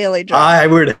home really drunk. I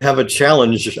would have a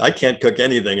challenge. I can't cook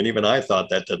anything, and even I thought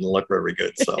that didn't look very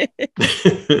good. So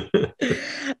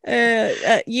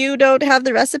you don't have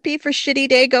the recipe for Shitty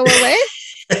Day Go Away?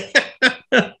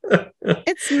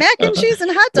 It's mac and cheese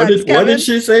and hot dogs. What did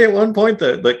she say at one point?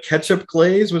 The ketchup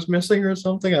glaze was missing or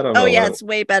something? I don't know. Oh yeah, it's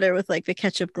way better with like the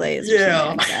ketchup glaze.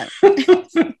 Yeah.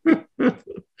 Like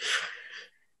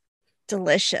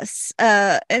delicious.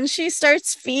 And she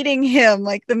starts feeding him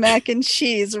like the mac and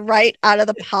cheese right out of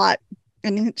the pot,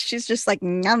 and she's just like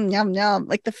yum yum yum.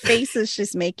 Like the faces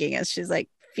she's making as she's like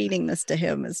feeding this to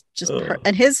him is just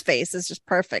and his face is just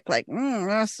perfect, like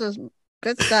this is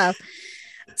good stuff.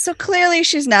 So clearly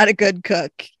she's not a good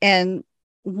cook, and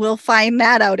we'll find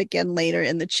that out again later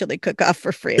in the chili cook-off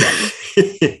for freedom.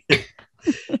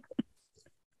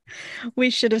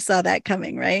 We should have saw that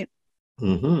coming, right?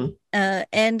 Mm-hmm.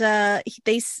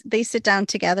 They sit down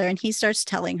together, and he starts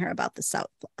telling her about the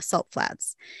salt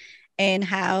flats and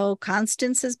how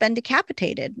Constance has been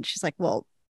decapitated. And she's like, well,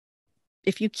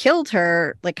 if you killed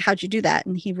her, like, how'd you do that?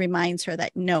 And he reminds her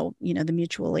that no, the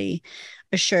mutually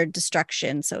assured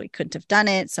destruction. So he couldn't have done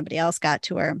it. Somebody else got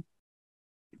to her.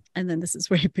 And then this is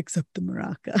where he picks up the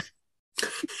maraca.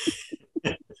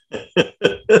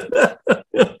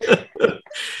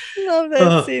 Love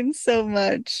that scene so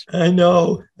much. I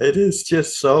know. It is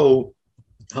just so,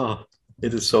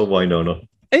 it is so Wynonna.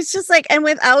 It's just like, and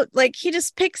without, like, he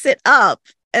just picks it up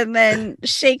and then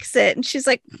shakes it. And she's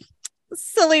like,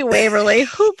 silly Waverly,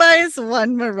 who buys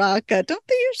one maraca? Don't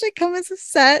they usually come as a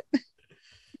set?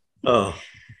 Oh.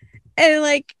 And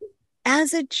like,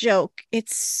 as a joke,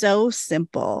 it's so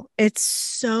simple. It's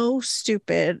so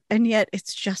stupid. And yet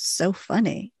it's just so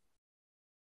funny.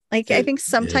 Like, I think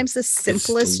sometimes the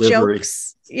simplest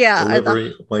jokes. Yeah.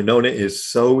 Wynonna is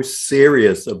so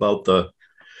serious about the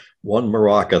one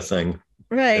maraca thing.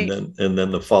 Right. And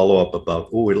then the follow-up about,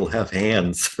 oh, it'll have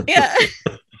hands. Yeah.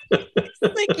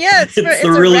 Like, yeah, it's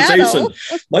the realization,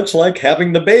 much like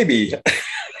having the baby.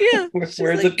 Yeah.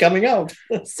 Where's it coming out?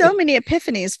 So many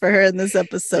epiphanies for her in this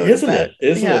episode. Isn't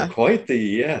it quite the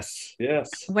yes.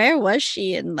 Where was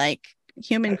she in like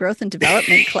human growth and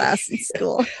development class in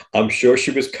school? I'm sure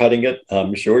she was cutting it.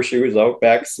 I'm sure she was out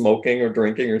back smoking or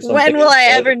drinking or something. When will I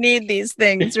ever need these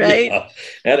things, right? Yeah,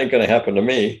 that ain't gonna happen to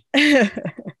me.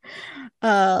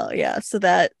 Yeah, so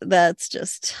that's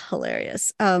just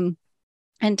hilarious.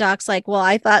 And Doc's like, well,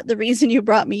 I thought the reason you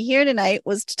brought me here tonight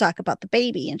was to talk about the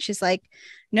baby. And she's like,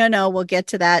 no, we'll get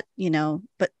to that,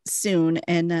 but soon.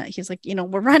 And he's like,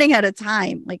 we're running out of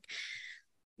time. Like,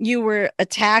 you were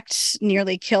attacked,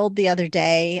 nearly killed the other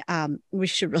day. We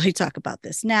should really talk about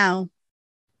this now.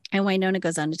 And Wynonna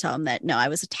goes on to tell him that, no, I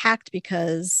was attacked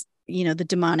because, the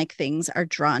demonic things are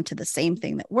drawn to the same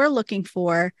thing that we're looking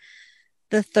for,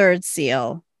 the third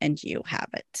seal, and you have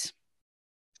it.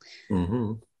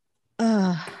 Mm-hmm.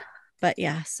 But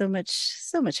yeah, so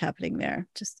much happening there.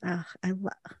 Just I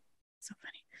love, so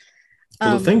funny.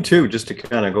 Well, the thing too, just to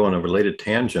kind of go on a related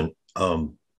tangent,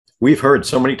 we've heard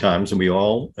so many times, and we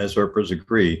all as Earpers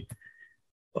agree,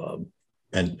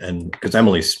 and because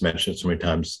Emily's mentioned so many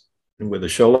times, with a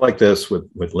show like this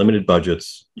with limited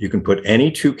budgets, you can put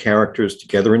any two characters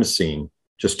together in a scene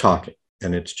just talking,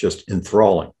 and it's just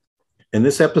enthralling. And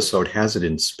this episode has it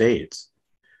in spades.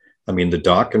 I mean, the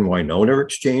Doc and Wynonna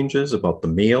exchanges about the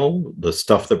meal, the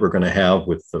stuff that we're going to have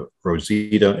with the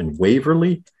Rosita and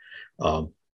Waverly,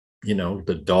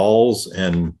 the dolls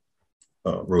and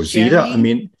Rosita. Jeremy. I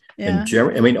mean, and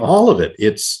Jeremy. I mean, all of it.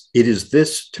 It is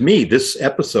this, to me, this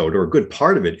episode, or a good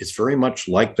part of it, is very much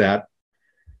like that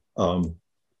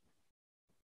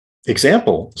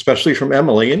example, especially from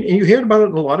Emily. And you hear about it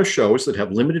in a lot of shows that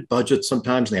have limited budgets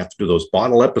sometimes, and they have to do those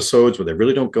bottle episodes where they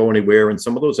really don't go anywhere. And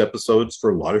some of those episodes for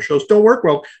a lot of shows don't work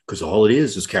well because all it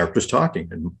is characters talking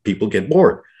and people get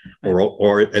bored.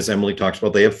 Or as Emily talks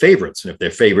about, they have favorites. And if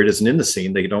their favorite isn't in the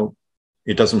scene,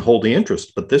 it doesn't hold the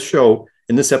interest. But this show,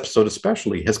 in this episode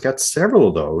especially, has got several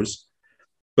of those.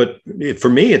 But for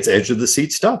me, it's edge of the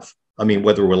seat stuff. I mean,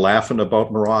 whether we're laughing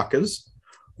about maracas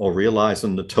or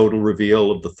realizing the total reveal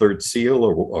of the third seal,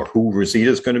 or who Rosita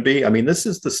is going to be. I mean, this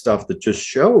is the stuff that just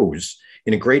shows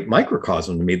in a great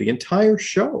microcosm to me the entire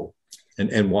show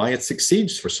and why it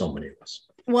succeeds for so many of us.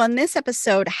 Well, and this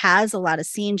episode has a lot of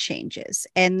scene changes,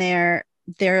 and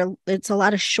it's a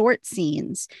lot of short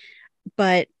scenes,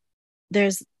 but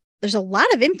there's a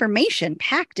lot of information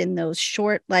packed in those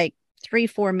short, like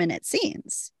 3-4 minute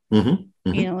scenes. Mm-hmm,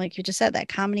 mm-hmm. Like you just said, that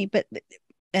comedy, but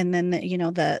and then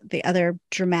the other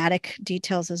dramatic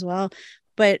details as well.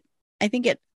 But I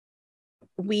think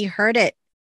we heard it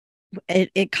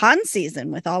at con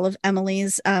season with all of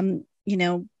Emily's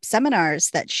seminars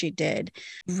that she did.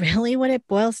 Really, what it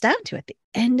boils down to at the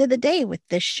end of the day with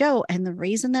this show, and the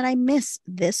reason that I miss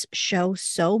this show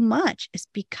so much, is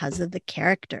because of the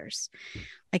characters.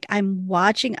 Like, I'm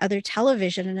watching other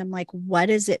television and I'm like, what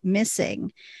is it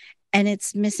missing? And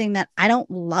it's missing that I don't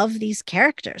love these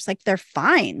characters. Like, they're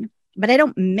fine, but I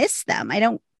don't miss them. I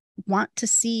don't want to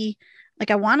see, like,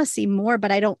 I want to see more,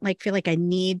 but I don't feel like I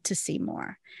need to see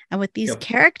more. And with these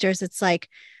characters, it's like,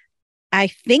 I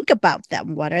think about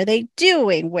them. What are they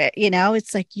doing? Where,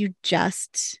 it's like,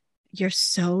 you're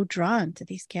so drawn to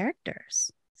these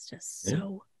characters. It's just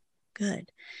so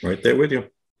good. Right there with you.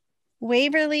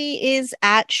 Waverly is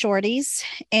at Shorty's,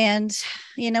 and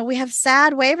we have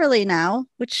sad Waverly now,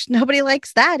 which nobody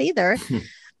likes that either.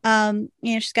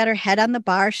 She's got her head on the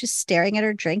bar, she's staring at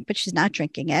her drink, but she's not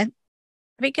drinking it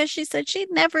because she said she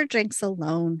never drinks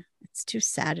alone. It's too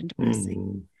sad and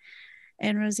depressing.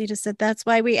 And Rosita said, that's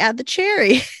why we add the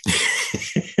cherry.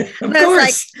 Of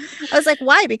course. I was like,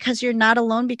 why? Because you're not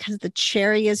alone, because the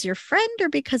cherry is your friend, or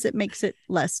because it makes it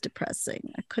less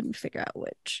depressing? I couldn't figure out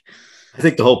which. I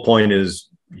think the whole point is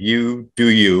you do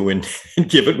you and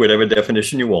give it whatever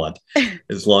definition you want,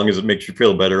 as long as it makes you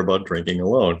feel better about drinking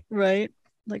alone. Right.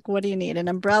 Like, what do you need? An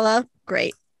umbrella?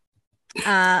 Great.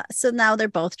 So now they're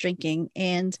both drinking,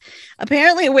 and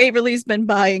apparently Waverly's been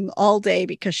buying all day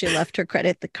because she left her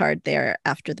credit card there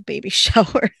after the baby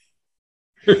shower.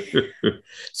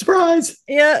 Surprise.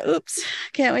 Yeah, oops.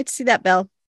 Can't wait to see that, Belle.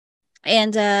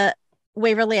 And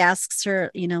Waverly asks her,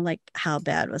 like, how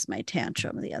bad was my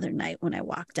tantrum the other night when I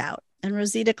walked out? And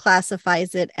Rosita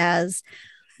classifies it as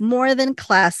more than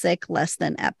classic, less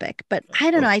than epic. But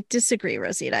I don't know. I disagree,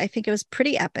 Rosita. I think it was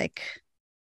pretty epic.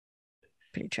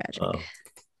 Pretty tragic.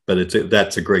 But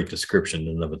that's a great description in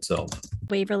and of itself.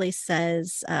 Waverly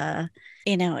says,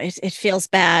 it feels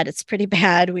bad. It's pretty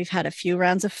bad. We've had a few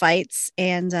rounds of fights,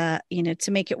 and,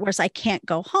 to make it worse, I can't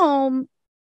go home.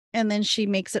 And then she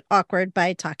makes it awkward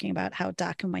by talking about how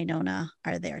Doc and Wynonna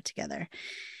are there together.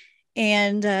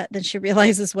 And then she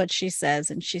realizes what she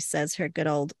says, and she says her good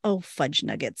old, oh, fudge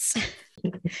nuggets.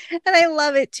 And I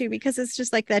love it too, because it's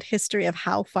just like that history of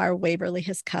how far Waverly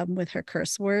has come with her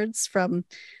curse words, from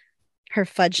her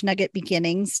fudge nugget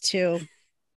beginnings to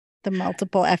the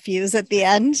multiple FUs at the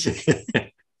end.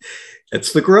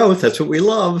 It's the growth. That's what we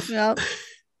love. Yep.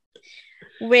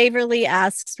 Waverly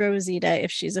asks Rosita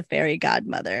if she's a fairy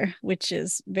godmother, which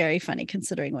is very funny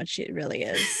considering what she really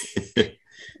is.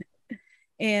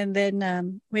 And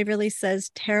then Waverly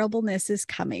says, terribleness is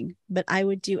coming, but I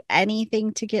would do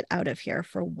anything to get out of here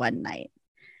for one night.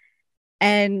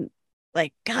 And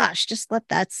like, gosh, just let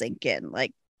that sink in.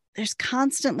 Like, there's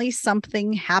constantly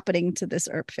something happening to this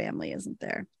Earp family, isn't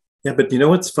there? Yeah, but you know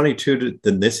what's funny too,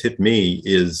 then this hit me,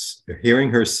 is hearing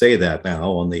her say that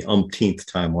now on the umpteenth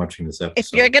time watching this episode.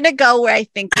 If you're going to go where I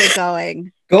think we're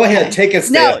going. Go ahead, take a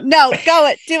step. No, go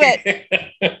it, do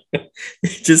it.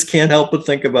 Just can't help but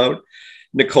think about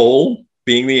Nicole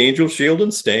being the angel shield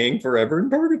and staying forever in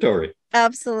purgatory.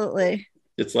 Absolutely.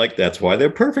 It's like, that's why they're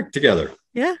perfect together.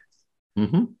 Yeah.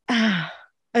 Mm-hmm.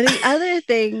 The other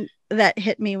thing that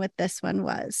hit me with this one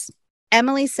was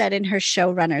Emily said in her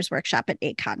showrunners workshop at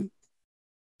ACON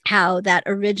how that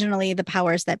originally the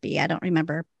powers that be, I don't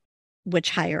remember which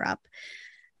higher up,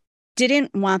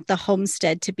 didn't want the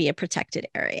homestead to be a protected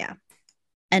area.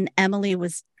 And Emily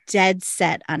was dead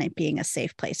set on it being a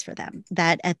safe place for them,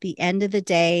 that at the end of the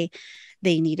day,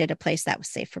 they needed a place that was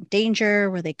safe from danger,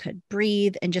 where they could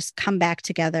breathe and just come back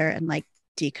together and like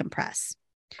decompress.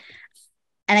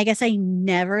 And I guess I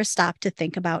never stopped to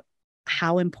think about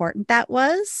how important that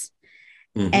was.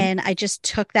 Mm-hmm. And I just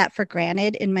took that for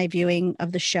granted in my viewing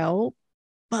of the show.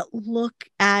 But look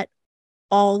at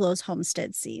all those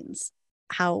homestead scenes,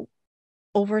 how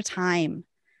over time,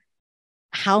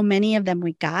 how many of them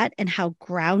we got, and how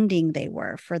grounding they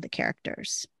were for the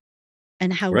characters,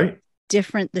 and how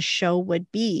different the show would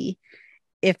be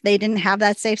if they didn't have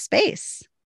that safe space.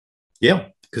 Yeah,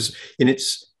 because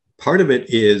it's part of it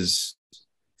is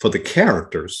for the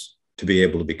characters to be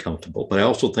able to be comfortable. But I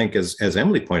also think, as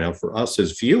Emily pointed out, for us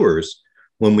as viewers,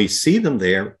 when we see them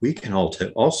there, we can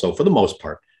also, for the most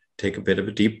part, take a bit of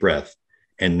a deep breath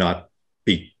and not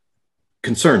be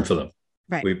concerned for them.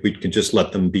 Right. We can just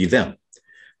let them be them.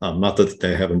 Not that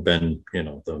there haven't been,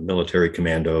 the military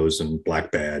commandos and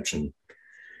Black Badge, and,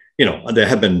 there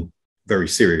have been very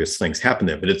serious things happen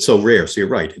there, but it's so rare. So you're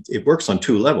right. It works on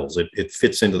two levels. It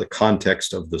fits into the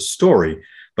context of the story,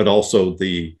 but also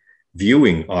the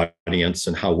viewing audience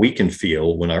and how we can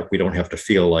feel when we don't have to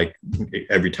feel like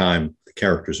every time the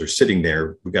characters are sitting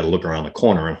there, we got to look around the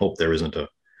corner and hope there isn't a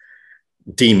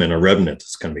demon or revenant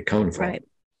that's going to be coming from. Right.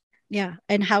 Yeah.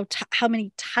 And how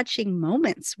many touching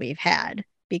moments we've had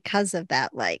because of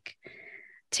that, like,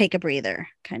 take a breather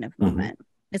kind of moment. Mm-hmm.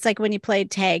 It's like when you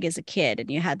played tag as a kid and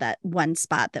you had that one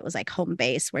spot that was like home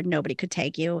base where nobody could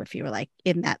tag you if you were like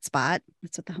in that spot.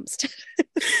 That's what the homestead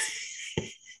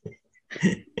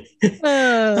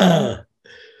is.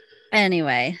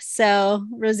 Anyway, so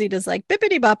Rosita's like,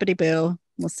 bippity boppity boo.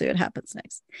 We'll see what happens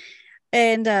next.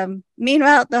 And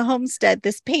meanwhile, the homestead,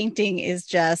 this painting is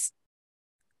just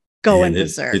going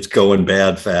berserk. It's going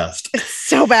bad fast. It's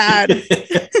so bad.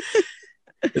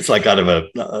 It's like out of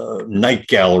a night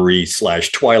gallery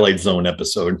 / Twilight Zone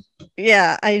episode.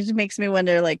 Yeah, it makes me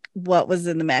wonder, like, what was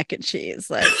in the mac and cheese?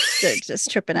 Like, they're just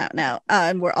tripping out now,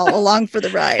 and we're all along for the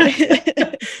ride.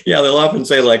 Yeah, they'll often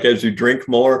say, like, as you drink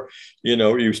more,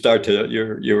 you start to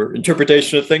your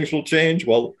interpretation of things will change.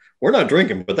 Well, we're not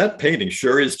drinking, but that painting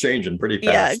sure is changing pretty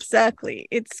fast. Yeah, exactly.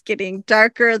 It's getting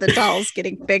darker. The doll's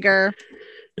getting bigger.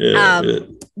 Yeah.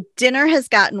 Dinner has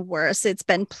gotten worse. It's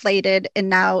been plated, and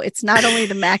now it's not only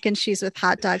the mac and cheese with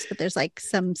hot dogs, but there's like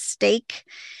some steak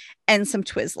and some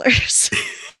Twizzlers.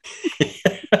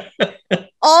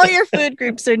 All your food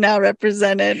groups are now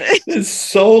represented. It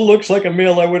so looks like a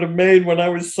meal I would have made when I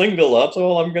was single. That's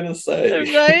all I'm going to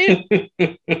say. Right?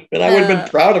 And I would have been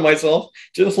proud of myself,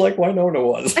 just like Winona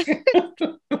was.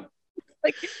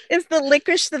 Like, is the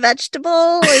licorice the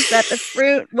vegetable? Is that the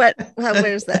fruit?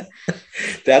 Where's that?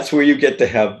 That's where you get to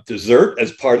have dessert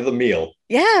as part of the meal.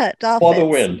 Yeah, for the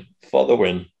win. For the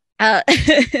win.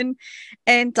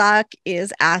 And Doc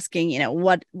is asking,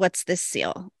 what's this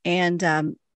seal?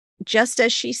 And just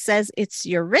as she says it's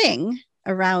your ring,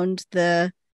 around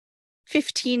the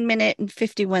 15-minute and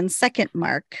 51-second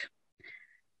mark,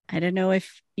 I don't know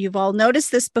if you've all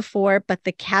noticed this before, but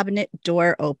the cabinet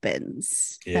door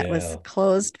opens. Yeah. That was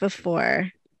closed before.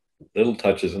 Little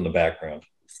touches in the background.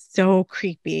 So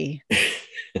creepy.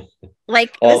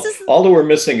 Like, all that we're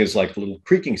missing is like a little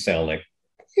creaking sound, like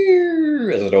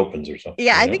as it opens or something.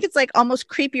 Yeah, I think it's like almost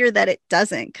creepier that it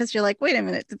doesn't, because you're like, wait a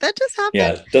minute, did that just happen?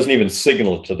 Yeah, it doesn't even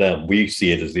signal to them. We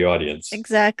see it as the audience.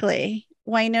 Exactly.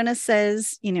 Winona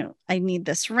says, I need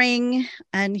this ring.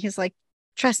 And he's like,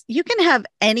 trust, you can have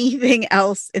anything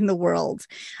else in the world,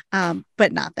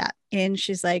 but not that. And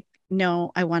she's like,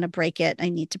 no, I want to break it. I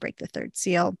need to break the third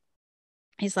seal.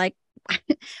 He's like,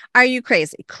 are you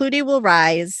crazy? Clootie will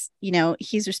rise.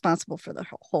 He's responsible for the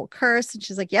whole curse. And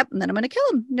she's like, yep. And then I'm going to kill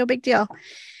him. No big deal.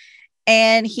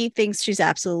 And he thinks she's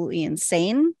absolutely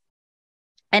insane.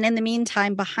 And in the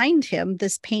meantime, behind him,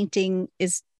 this painting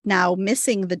is now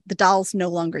missing. The doll's no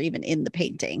longer even in the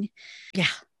painting. Yeah,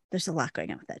 there's a lot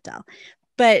going on with that doll.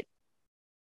 But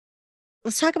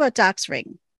let's talk about Doc's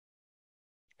ring.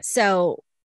 So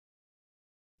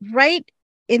right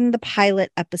in the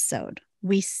pilot episode,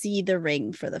 we see the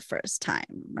ring for the first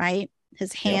time, right?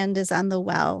 His hand is on the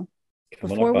well.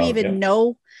 Before we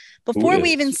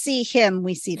even see him,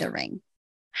 we see the ring.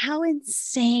 How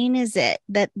insane is it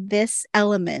that this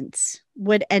element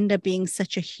would end up being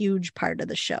such a huge part of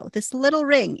the show? This little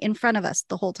ring in front of us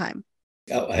the whole time.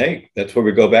 Oh, hey, that's where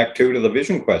we go back to the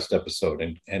Vision Quest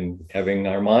episode and having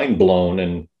our mind blown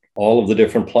and all of the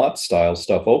different plot style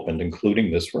stuff opened,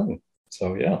 including this ring.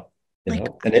 So, yeah.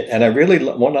 And I really,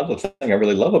 one other thing I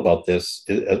really love about this,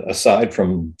 aside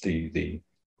from the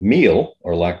meal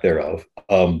or lack thereof,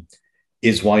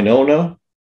 is Winona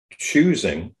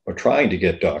choosing or trying to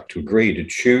get Doc to agree to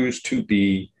choose to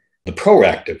be the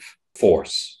proactive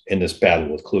force in this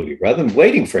battle with Clootie, rather than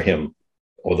waiting for him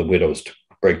or the widows to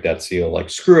break that seal.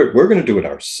 Like, screw it, we're going to do it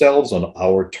ourselves on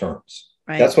our terms.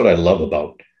 Right. That's what I love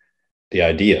about the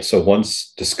idea. So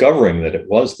once discovering that it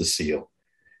was the seal,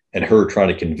 and her trying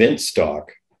to convince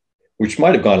Doc, which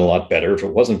might have gone a lot better if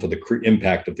it wasn't for the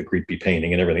impact of the creepy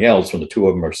painting and everything else, when the two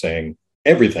of them are saying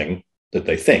everything that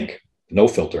they think, no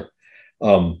filter. I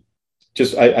don't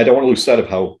want to lose sight of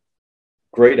how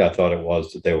great I thought it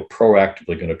was that they were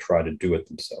proactively going to try to do it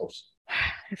themselves.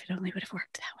 If it only would have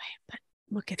worked that way, but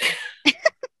look at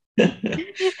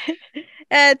it.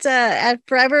 At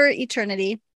Forever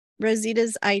Eternity,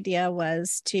 Rosita's idea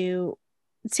was to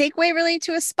take Waverly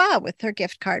to a spa with her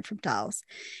gift card from Dolls.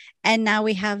 And now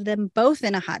we have them both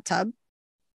in a hot tub.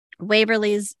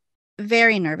 Waverly's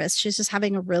very nervous. She's just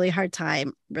having a really hard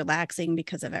time relaxing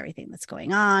because of everything that's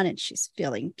going on. And she's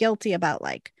feeling guilty about,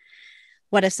 like,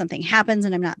 what if something happens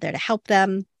and I'm not there to help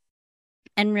them?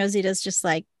 And Rosita's just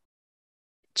like,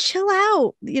 chill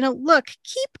out. Look,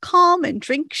 keep calm and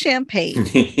drink champagne.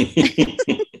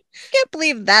 Can't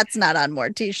believe that's not on more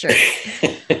t-shirts.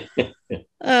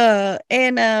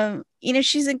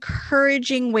 She's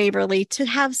encouraging Waverly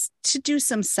to do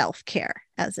some self-care,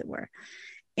 as it were.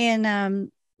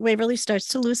 And Waverly starts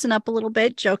to loosen up a little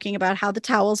bit, joking about how the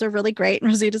towels are really great.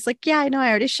 And Rosita's like, yeah, I know, I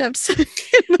already shoved some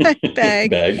in my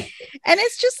bag. And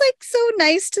it's just like so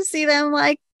nice to see them,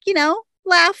 like,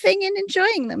 laughing and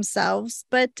enjoying themselves.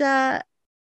 But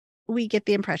we get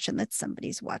the impression that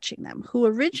somebody's watching them, who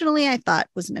originally I thought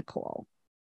was Nicole.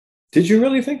 Did you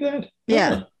really think that?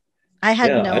 Yeah. I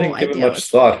had no idea. I didn't give it much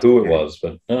thought who it was,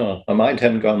 but my mind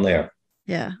hadn't gone there.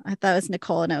 Yeah, I thought it was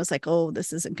Nicole, and I was like, oh,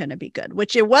 this isn't going to be good,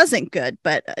 which it wasn't good,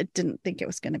 but I didn't think it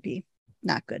was going to be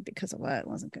not good because of what it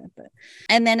wasn't good.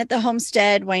 And then at the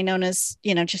homestead, Winona's,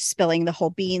 just spilling the whole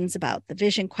beans about the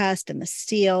Vision Quest and the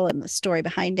seal and the story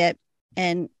behind it.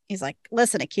 And he's like,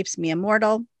 listen, it keeps me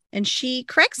immortal. And she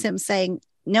corrects him, saying,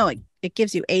 no, it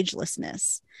gives you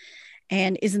agelessness.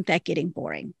 And isn't that getting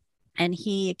boring? And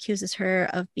he accuses her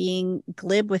of being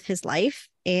glib with his life.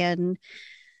 And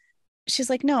she's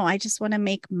like, no, I just want to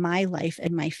make my life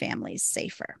and my family's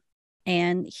safer.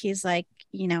 And he's like,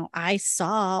 I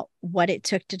saw what it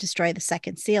took to destroy the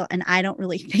second seal, and I don't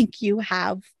really think you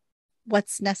have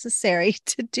what's necessary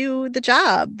to do the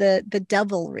job, the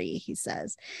devilry, he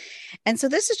says. And so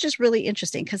this is just really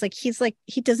interesting because he's like,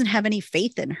 he doesn't have any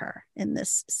faith in her in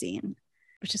this scene,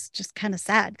 which is just kind of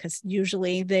sad because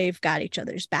usually they've got each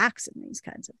other's backs in these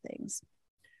kinds of things.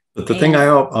 But the thing I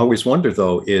always wonder,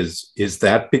 though, is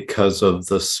that because of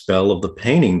the spell of the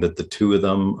painting that the two of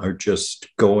them are just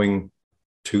going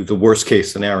to the worst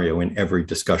case scenario in every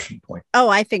discussion point? Oh,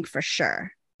 I think for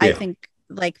sure. Yeah. I think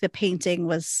like the painting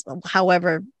was,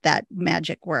 however that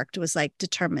magic worked, was like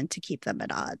determined to keep them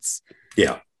at odds.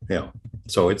 Yeah. Yeah.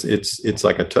 So it's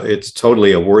like it's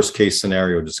totally a worst case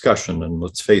scenario discussion. And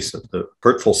let's face it, the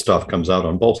hurtful stuff comes out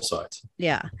on both sides.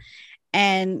 Yeah.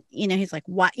 And, he's like,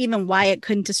 even Wyatt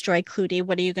couldn't destroy Clootie.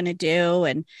 What are you going to do?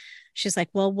 And she's like,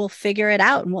 well, we'll figure it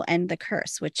out and we'll end the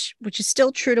curse, which is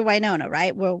still true to Wynonna,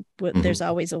 right? Well, there's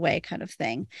always a way kind of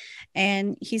thing.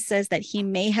 And he says that he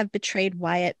may have betrayed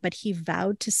Wyatt, but he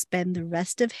vowed to spend the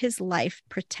rest of his life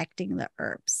protecting the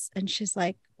Earps. And she's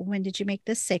like, when did you make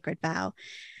this sacred vow?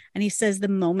 And he says, the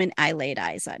moment I laid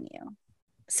eyes on you.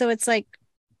 So it's like,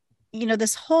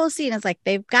 this whole scene is like,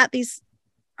 they've got these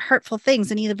hurtful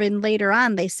things, and even later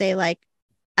on they say like,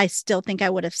 I still think I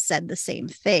would have said the same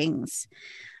things.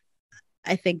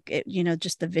 I think it,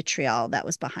 just the vitriol that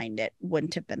was behind it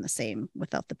wouldn't have been the same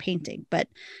without the painting. But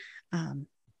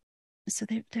so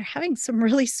they're having some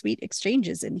really sweet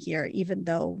exchanges in here, even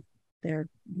though they're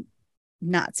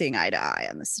not seeing eye to eye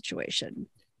on the situation.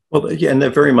 Well, yeah, and they're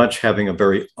very much having a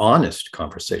very honest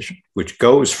conversation, which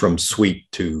goes from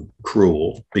sweet to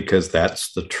cruel, because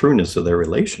that's the trueness of their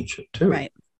relationship too.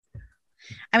 Right.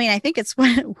 I mean, I think it's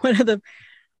one of the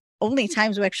only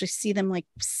times we actually see them like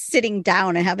sitting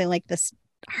down and having like this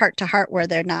heart to heart where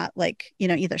they're not like,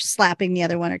 either slapping the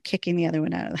other one or kicking the other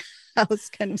one out of the house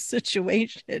kind of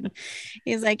situation.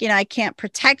 He's like, I can't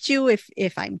protect you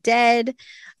if I'm dead.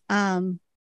 And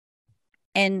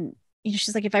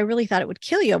she's like, if I really thought it would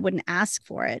kill you, I wouldn't ask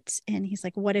for it. And he's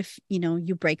like, what if,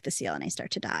 you break the seal and I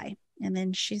start to die? And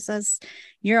then she says,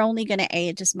 you're only going to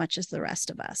age as much as the rest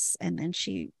of us. And then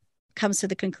she comes to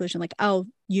the conclusion like, oh,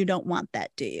 you don't want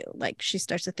that, do you? Like she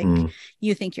starts to think,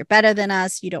 you think you're better than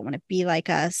us. You don't want to be like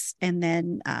us. And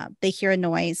then they hear a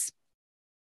noise.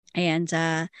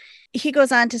 And he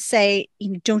goes on to say,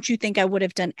 don't you think I would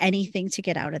have done anything to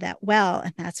get out of that well?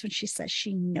 And that's when she says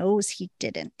she knows he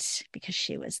didn't because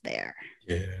she was there.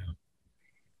 Yeah.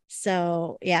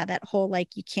 So yeah, that whole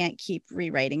like you can't keep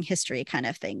rewriting history kind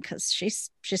of thing, because she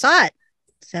saw it.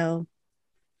 So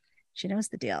she knows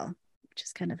the deal, which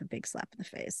is kind of a big slap in the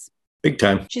face. Big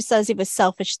time. She says he was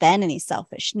selfish then and he's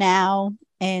selfish now.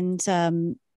 And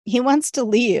he wants to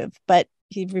leave, but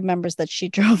he remembers that she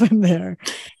drove him there.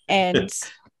 And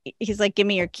he's like, give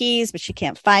me your keys, but she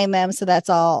can't find them. So that's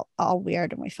all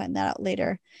weird. And we find that out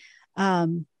later.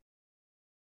 And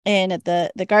at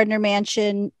the Gardner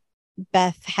mansion,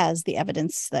 Beth has the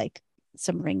evidence, like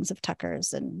some rings of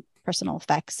Tucker's and personal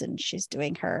effects. And she's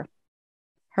doing her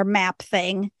map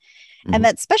thing. And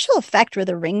that special effect where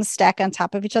the rings stack on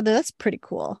top of each other, that's pretty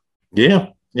cool. Yeah.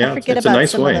 Yeah. I forget it's about a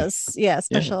nice some way. of those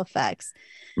special effects.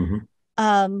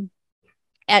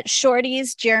 At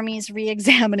Shorty's, Jeremy's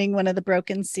re-examining one of the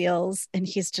broken seals, and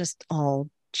he's just all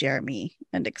Jeremy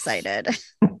and excited.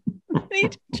 He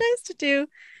tries to do,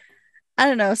 I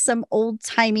don't know, some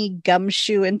old-timey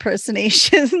gumshoe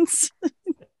impersonations.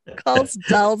 Calls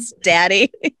Dolls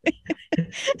daddy.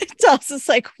 Dolls is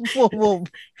like, whoa,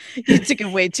 you took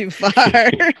it way too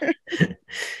far.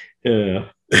 Yeah.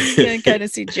 You can kind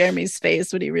of see Jeremy's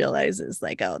face when he realizes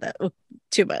like, oh,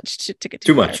 too much. Took it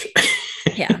too far. much.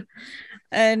 Yeah.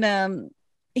 And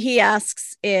he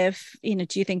asks if,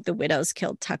 do you think the widows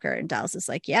killed Tucker? And Dolls is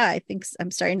like, yeah,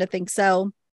 I'm starting to think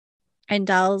so. And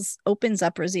Dolls opens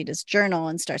up Rosita's journal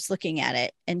and starts looking at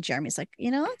it. And Jeremy's like,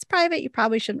 it's private. You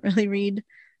probably shouldn't really read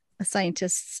a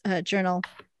scientist's journal.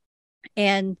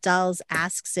 And Dolls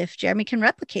asks if Jeremy can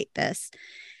replicate this.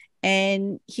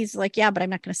 And he's like, yeah, but I'm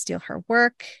not going to steal her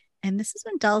work. And this is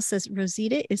when Dolls says,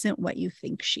 Rosita isn't what you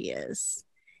think she is.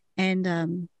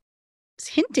 And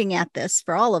hinting at this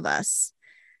for all of us.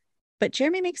 But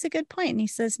Jeremy makes a good point. And he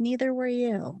says, neither were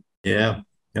you. Yeah.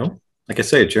 Like I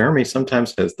say, Jeremy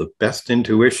sometimes has the best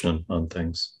intuition on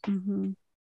things.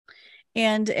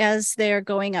 And as they're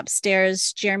going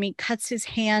upstairs, Jeremy cuts his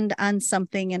hand on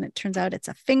something, and it turns out it's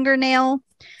a fingernail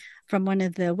from one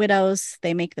of the widows.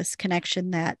 They make this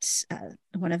connection that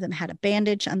one of them had a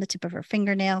bandage on the tip of her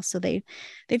fingernail. So they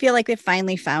feel like they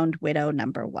finally found widow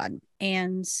number one.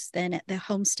 And then at the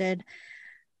homestead,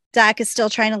 Doc is still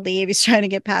trying to leave. He's trying to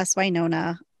get past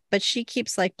Wynonna. but she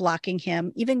keeps like blocking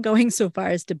him, even going so far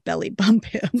as to belly bump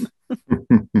him.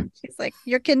 She's like,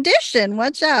 "Your condition,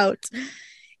 watch out."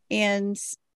 And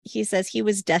he says he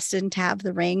was destined to have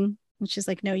the ring. And she's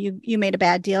like, "No, you made a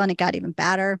bad deal," and it got even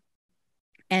badder.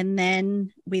 And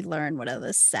then we learn one of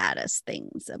the saddest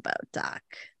things about Doc.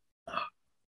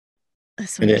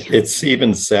 And it's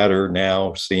even sadder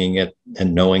now seeing it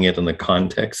and knowing it in the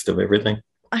context of everything.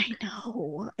 I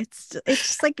know. It's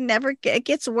just like it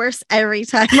gets worse every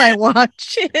time I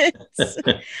watch it.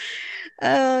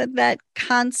 That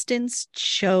Constance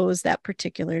chose that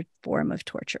particular form of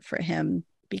torture for him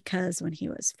because when he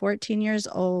was 14 years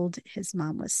old, his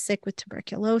mom was sick with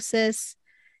tuberculosis.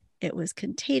 It was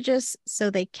contagious, so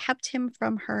they kept him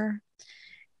from her.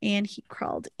 And he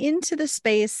crawled into the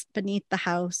space beneath the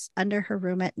house under her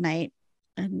room at night.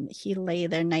 And he lay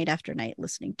there night after night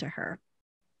listening to her.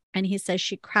 And he says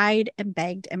she cried and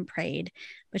begged and prayed,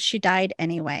 but she died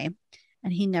anyway.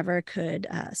 And he never could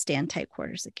stand tight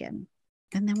quarters again.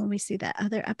 And then when we see that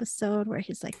other episode where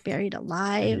he's like buried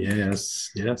alive. Yes.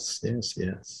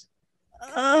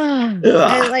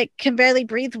 I like can barely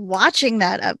breathe watching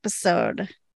that episode.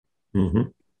 Mm-hmm.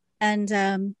 And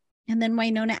then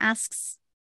Wynonna asks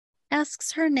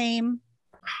her name.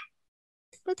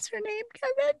 What's her name,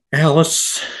 Kevin?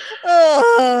 Alice.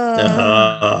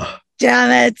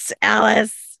 Damn it,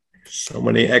 Alice. So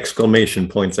many exclamation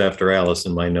points after Alice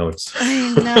in my notes.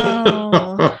 I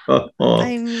know.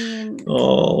 I mean,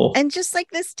 and just like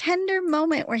this tender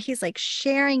moment where he's like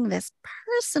sharing this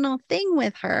personal thing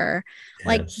with her,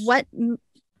 like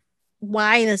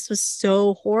why this was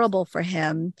so horrible for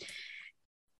him.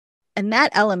 And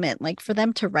that element, like for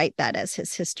them to write that as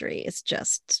his history is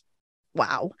just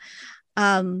wow.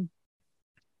 And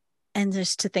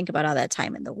just to think about all that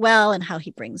time in the well and how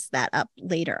he brings that up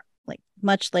later, like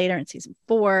much later in season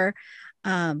 4.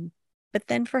 But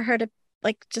then for her to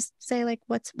like just say like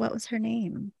what was her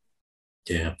name?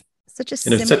 Yeah. Such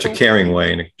a in such a caring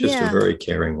way, and just a very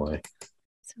caring way.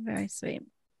 So very sweet.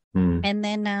 And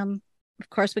then of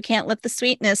course we can't let the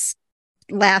sweetness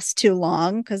last too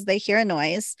long because they hear a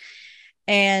noise.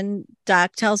 And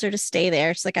Doc tells her to stay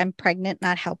there. She's like, "I'm pregnant,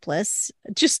 not helpless.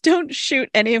 Just don't shoot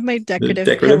any of my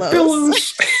decorative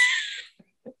pillows.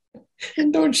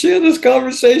 And don't share this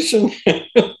conversation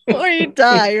or you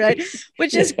die," right?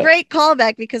 Which is great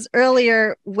callback because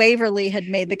earlier Waverly had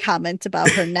made the comment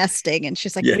about her nesting, and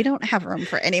she's like, "We don't have room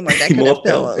for any more decorative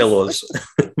pillows."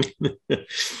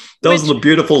 Those are the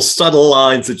beautiful, subtle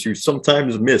lines that you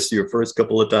sometimes miss your first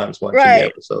couple of times watching the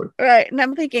episode. Right. And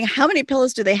I'm thinking, how many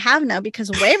pillows do they have now?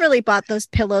 Because Waverly bought those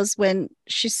pillows when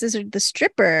she scissored the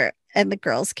stripper and the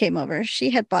girls came over. She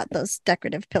had bought those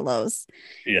decorative pillows.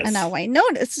 Yes. And now I know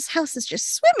this house is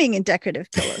just swimming in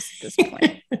decorative pillows at this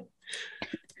point.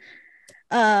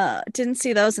 Didn't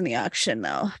see those in the auction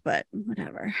though, but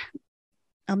whatever.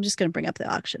 I'm just going to bring up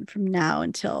the auction from now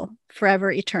until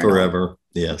forever eternal. Forever.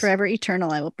 Yes. Forever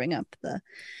eternal. I will bring up the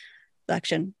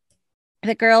auction.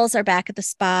 The girls are back at the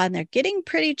spa and they're getting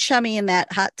pretty chummy in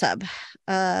that hot tub.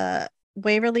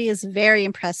 Waverly is very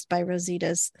impressed by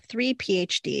Rosita's 3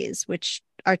 PhDs, which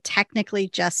are technically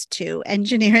just 2,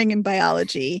 engineering and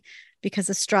biology, because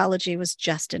astrology was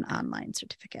just an online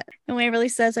certificate. And Waverly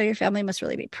says, "Oh, your family must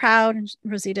really be proud." And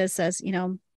Rosita says,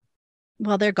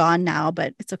 "Well, they're gone now,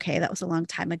 but it's okay. That was a long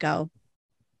time ago."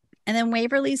 And then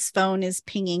Waverly's phone is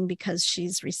pinging because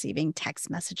she's receiving text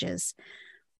messages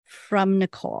from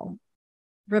Nicole,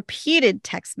 repeated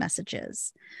text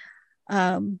messages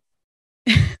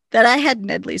that I had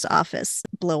Nedley's office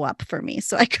blow up for me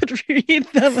so I could read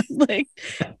them. I'm like,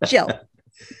 "Jill,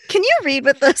 can you read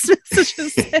what those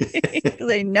messages say?"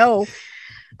 Because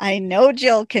I know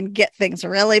Jill can get things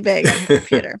really big on her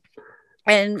computer.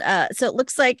 And so it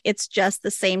looks like it's just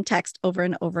the same text over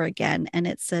and over again. And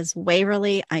it says,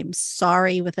 "Waverly, I'm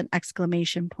sorry," with an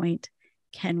exclamation point.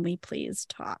 "Can we please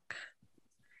talk?"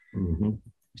 Mm-hmm.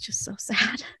 Which is so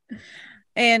sad.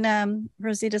 And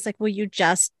Rosita's like, "Will you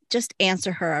just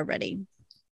answer her already?"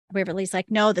 Waverly's like,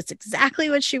 "No, that's exactly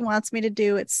what she wants me to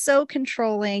do. It's so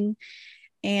controlling."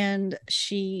 And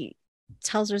she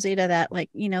tells Rosita that, like,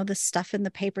 the stuff in the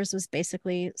papers was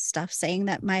basically stuff saying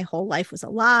that my whole life was a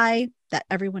lie, that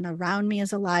everyone around me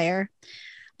is a liar,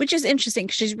 which is interesting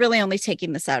because she's really only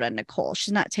taking this out on Nicole.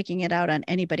 She's not taking it out on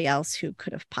anybody else who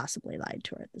could have possibly lied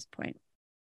to her at this point.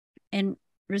 And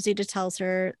Rosita tells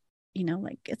her,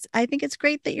 I think it's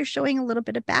great that you're showing a little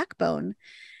bit of backbone.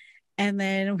 And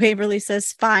then Waverly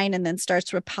says, "Fine," and then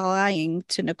starts replying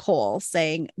to Nicole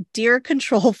saying, "Dear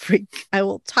control freak, I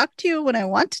will talk to you when I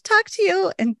want to talk to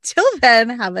you. Until then,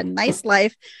 have a nice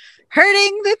life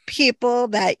hurting the people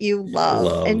that you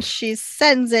love." And she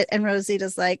sends it, and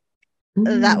Rosita's like,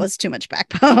 That was too much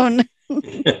backbone.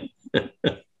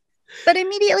 But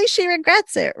immediately she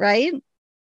regrets it, right?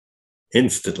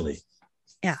 Instantly.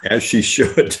 Yeah. As she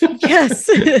should. Yes.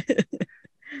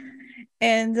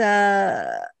 And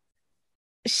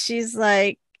she's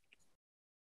like,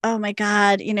 oh my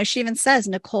God. She even says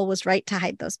Nicole was right to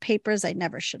hide those papers. I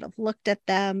never should have looked at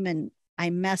them. And I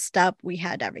messed up. We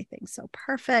had everything so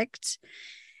perfect.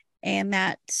 And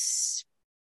that is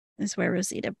where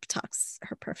Rosita talks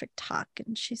her perfect talk.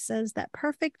 And she says that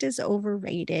perfect is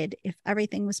overrated. If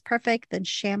everything was perfect, then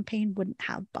champagne wouldn't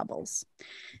have bubbles.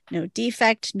 No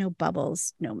defect, no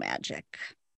bubbles, no magic.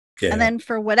 Yeah. And then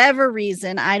for whatever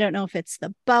reason, I don't know if it's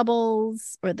the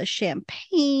bubbles or the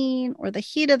champagne or the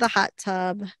heat of the hot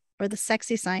tub or the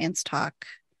sexy science talk,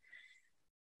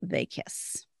 they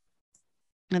kiss.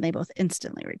 And they both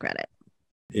instantly regret it.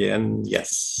 And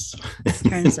yes.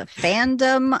 Turns the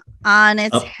fandom on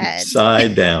its head.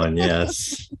 Upside down,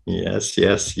 yes.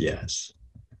 Yes.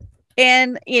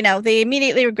 And, they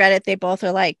immediately regret it. They both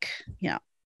are like,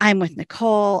 I'm with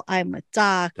Nicole. I'm with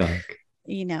Doc.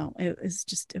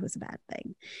 It was a bad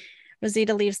thing.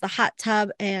 Rosita leaves the hot tub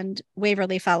and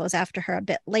Waverly follows after her a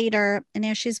bit later. And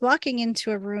as she's walking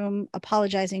into a room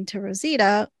apologizing to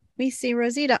Rosita, we see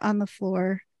Rosita on the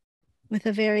floor with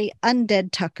a very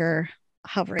undead Tucker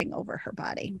hovering over her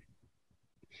body.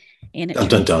 And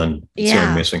dun.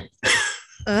 Yeah. Missing.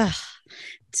 Ugh.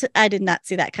 I did not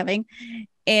see that coming.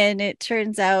 And it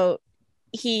turns out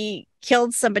he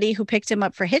killed somebody who picked him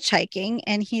up for hitchhiking,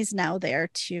 and he's now there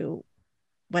to,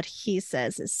 what he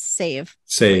says is save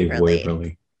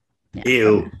Waverly. Yeah,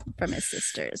 Ew. From his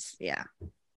sisters. Yeah.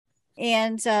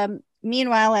 And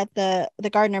meanwhile, at the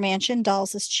Gardner mansion,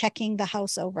 Dolls is checking the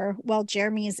house over while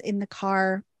Jeremy is in the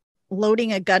car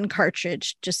loading a gun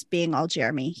cartridge, just being all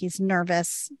Jeremy. He's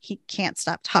nervous. He can't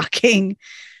stop talking.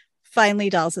 Finally,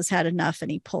 Dolls has had enough and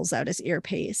he pulls out his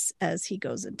earpiece as he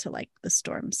goes into like the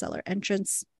storm cellar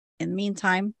entrance. In the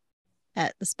meantime,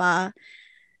 at the spa,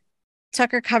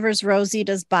 Tucker covers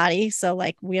Rosita's body. So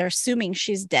like we are assuming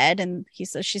she's dead, and he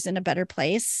says she's in a better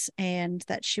place and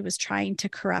that she was trying to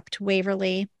corrupt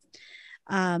Waverly.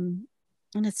 And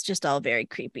it's just all very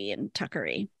creepy and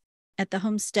Tuckery. At the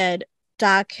homestead,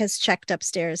 Doc has checked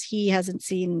upstairs. He hasn't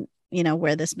seen,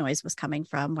 where this noise was coming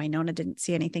from. Wynonna didn't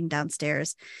see anything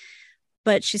downstairs.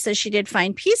 But she says she did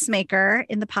find Peacemaker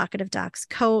in the pocket of Doc's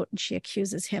coat, and she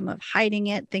accuses him of hiding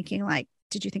it, thinking like,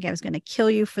 did you think I was going to kill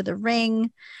you for the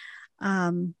ring?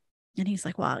 And he's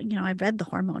like, well, I read the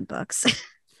hormone books.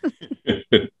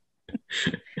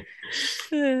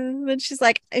 Then she's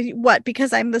like, what?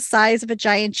 Because I'm the size of a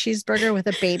giant cheeseburger with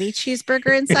a baby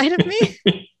cheeseburger inside of me?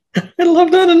 I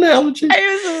love that analogy.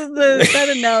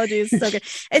 That analogy is so good.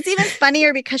 It's even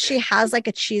funnier because she has like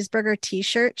a cheeseburger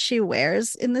t-shirt she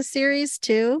wears in the series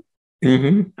too.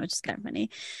 Which is kind of funny.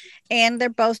 And they're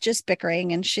both just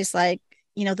bickering. And she's like,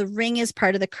 the ring is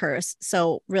part of the curse.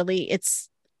 So really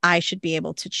I should be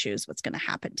able to choose what's going to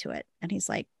happen to it. And he's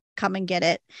like, come and get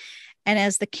it. And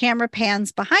as the camera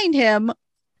pans behind him,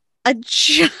 a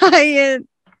giant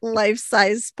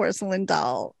life-size porcelain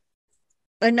doll.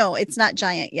 No, it's not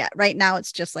giant yet. Right now,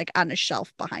 it's just like on a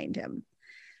shelf behind him,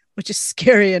 which is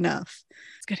scary enough.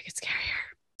 It's going to get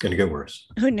scarier. Going to get worse.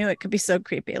 Who knew it could be so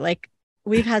creepy? Like,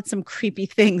 we've had some creepy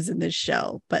things in this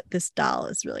show, but this doll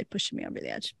is really pushing me over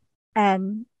the edge.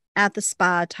 At the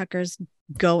spa, Tucker's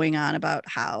going on about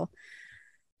how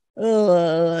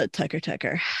Tucker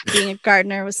being a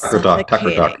gardener was suffocating.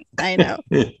 Tucker. I know.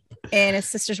 And his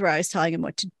sisters were always telling him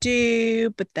what to do,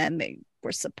 but then they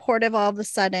were supportive all of a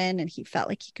sudden, and he felt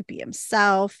like he could be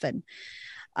himself. And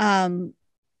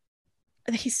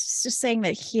he's just saying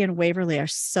that he and Waverly are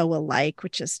so alike,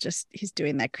 which is just, he's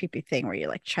doing that creepy thing where you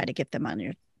like try to get them on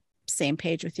your same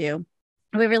page with you.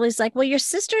 Waverly's like, well, your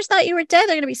sisters thought you were dead.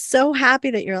 They're going to be so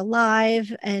happy that you're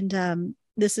alive. And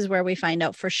this is where we find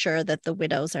out for sure that the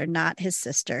widows are not his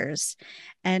sisters.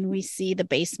 And we see the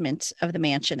basement of the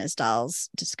mansion as Dolls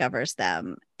discovers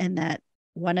them, and that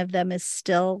one of them is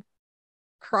still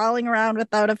crawling around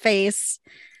without a face,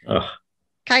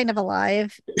 kind of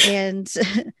alive. And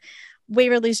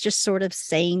Waverly's just sort of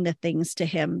saying the things to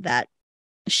him that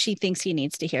she thinks he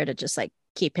needs to hear to just like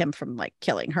keep him from like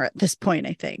killing her at this point.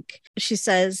 I think she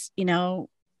says,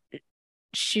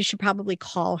 she should probably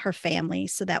call her family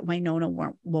so that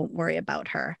Wynonna won't worry about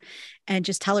her, and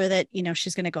just tell her that,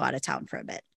 she's going to go out of town for a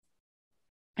bit.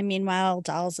 And meanwhile,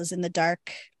 Dolls is in the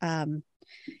dark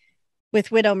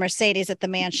with Widow Mercedes at the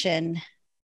mansion.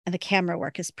 And the camera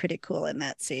work is pretty cool in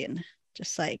that scene.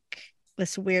 Just like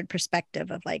this weird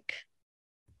perspective of like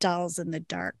Dolls in the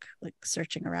dark, like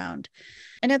searching around.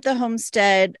 And at the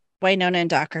homestead, Wynonna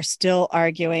and Doc are still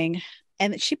arguing.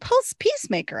 And she pulls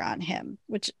Peacemaker on him,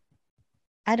 which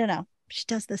I don't know. She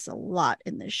does this a lot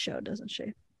in this show, doesn't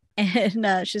she?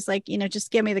 And she's like,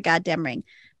 just give me the goddamn ring.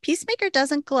 Peacemaker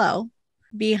doesn't glow.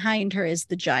 Behind her is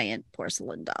the giant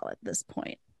porcelain doll at this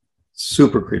point.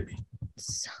 Super creepy.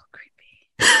 So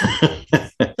creepy.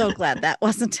 So glad that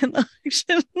wasn't in the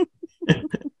action.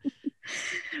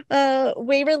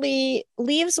 Waverly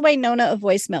leaves Wynonna a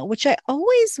voicemail, which I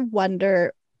always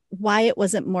wonder why it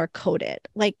wasn't more coded.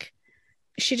 Like,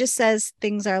 she just says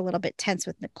things are a little bit tense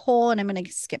with Nicole, and I'm going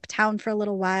to skip town for a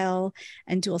little while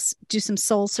and do some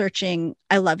soul searching.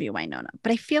 I love you, Wynonna.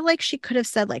 But I feel like she could have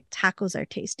said like tacos are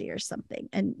tasty or something,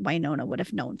 and Wynonna would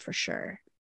have known for sure.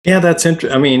 Yeah, that's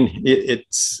interesting. I mean,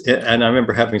 and I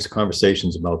remember having some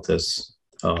conversations about this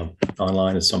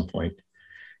online at some point.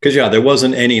 Because, yeah, there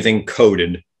wasn't anything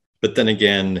coded. But then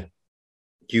again,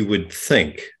 you would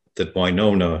think that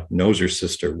Wynonna knows her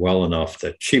sister well enough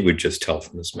that she would just tell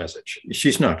from this message.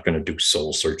 She's not going to do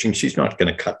soul searching. She's not going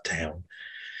to cut town.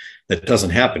 That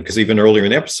doesn't happen, because even earlier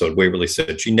in the episode, Waverly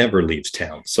said she never leaves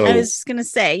town. So I was going to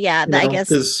say, yeah, I guess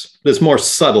there's more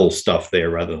subtle stuff there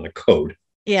rather than the code.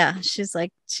 Yeah, she's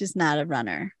not a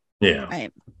runner. Yeah.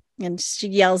 Right. And she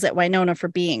yells at Wynonna for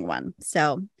being one.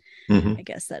 So I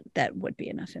guess that would be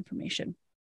enough information.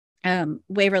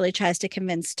 Waverly tries to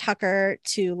convince Tucker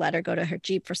to let her go to her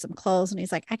Jeep for some clothes. And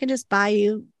he's like, I can just buy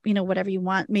you, whatever you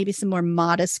want, maybe some more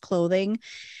modest clothing.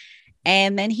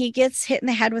 And then he gets hit in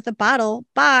the head with a bottle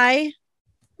by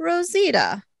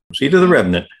Rosita. Rosita the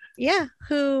Revenant. Yeah,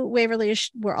 who Waverly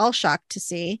we're all shocked to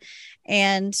see.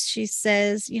 And she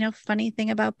says, funny thing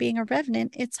about being a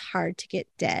revenant, it's hard to get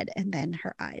dead. And then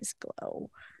her eyes glow.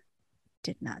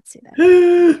 Did not see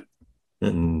that.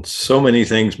 And so many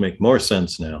things make more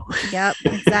sense now. Yep,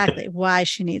 exactly. Why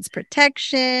she needs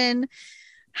protection,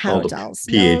 how all the dolls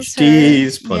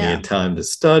PhDs, plenty of time to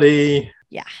study.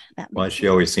 Yeah. Why she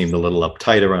always seemed a little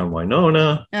uptight around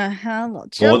Wynonna.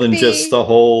 More than just the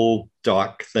whole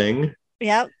Doc thing.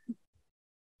 Yep.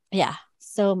 Yeah,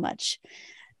 so much.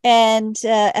 And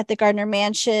at the Gardner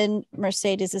mansion,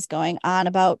 Mercedes is going on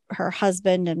about her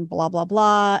husband and blah, blah,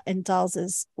 blah. And Dolls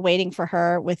is waiting for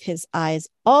her with his eyes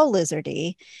all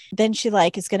lizardy. Then she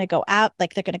is going to go out, they're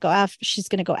going to go after, she's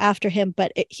going to go after him.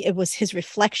 But it was his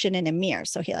reflection in a mirror.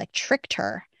 So he tricked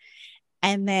her.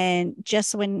 And then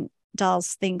just when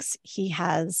Dolls thinks he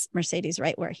has Mercedes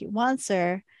right where he wants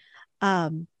her,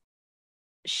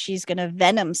 she's going to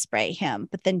venom spray him.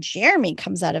 But then Jeremy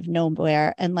comes out of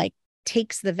nowhere and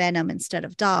takes the venom instead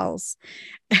of Dolls.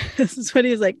 This is when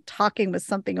he's talking with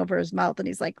something over his mouth, and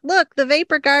he's like, look, the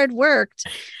vapor guard worked,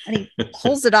 and he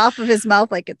pulls it off of his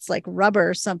mouth like it's rubber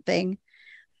or something.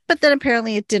 But then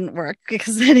apparently it didn't work,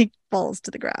 because then he falls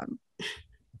to the ground.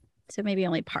 So maybe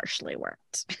only partially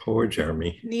worked. Poor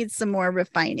Jeremy. Needs some more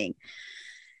refining.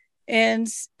 And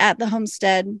at the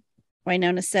homestead,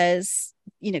 Wynonna says,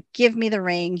 give me the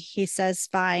ring. He says,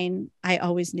 fine. I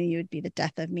always knew you'd be the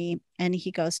death of me. And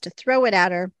he goes to throw it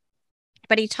at her,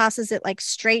 but he tosses it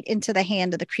straight into the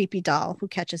hand of the creepy doll, who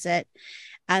catches it.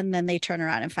 And then they turn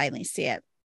around and finally see it.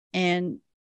 And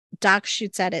Doc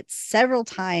shoots at it several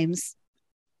times.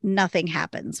 Nothing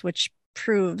happens, which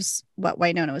proves what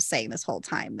Wynonna was saying this whole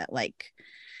time, that I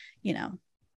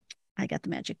got the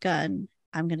magic gun.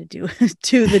 I'm going to do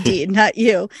the deed, not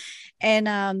you.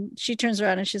 And she turns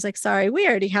around and she's like, sorry, we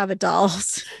already have a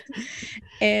dolls.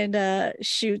 And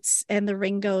shoots, and the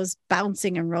ring goes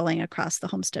bouncing and rolling across the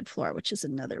homestead floor, which is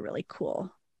another really cool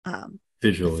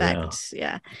visual effect.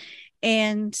 Yeah.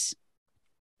 And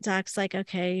Doc's like,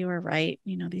 okay, you were right.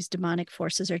 These demonic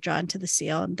forces are drawn to the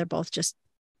seal, and they're both just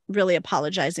really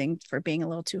apologizing for being a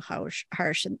little too harsh.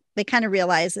 And they kind of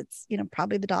realize it's,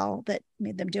 probably the doll that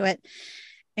made them do it.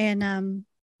 And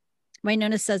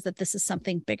Wynonna says that this is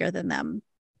something bigger than them.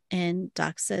 And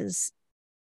Doc says,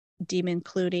 Demon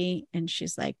Clutie. And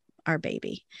she's like, our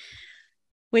baby.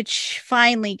 Which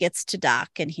finally gets to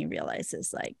Doc, and he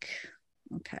realizes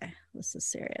okay, this is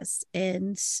serious.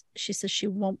 And she says she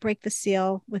won't break the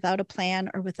seal without a plan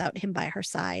or without him by her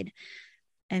side.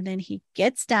 And then he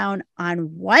gets down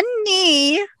on one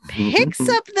knee, picks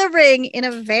up the ring in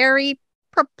a very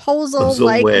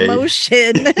proposal-like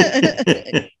motion.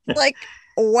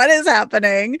 What is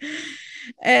happening?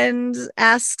 And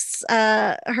asks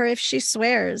her if she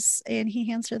swears. And he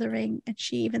hands her the ring, and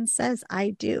she even says,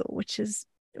 I do, which is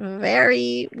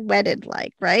very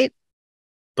wedded-like, right?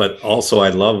 But also I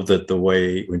love that the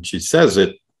way when she says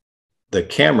it, the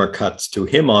camera cuts to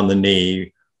him on the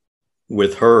knee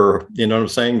with her, you know what I'm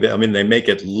saying? I mean, they make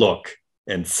it look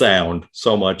and sound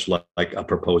so much like a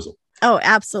proposal. Oh,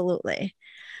 absolutely.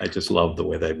 I just love the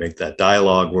way they make that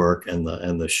dialogue work, and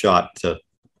the shot to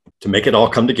to make it all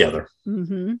come together.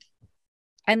 Mm-hmm.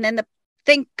 And then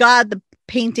thank God the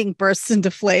painting bursts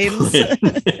into flames.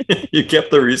 You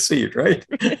kept the receipt, right?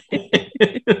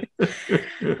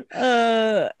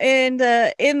 And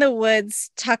in the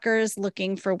woods, Tucker's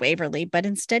looking for Waverly, but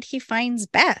instead he finds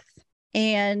Beth.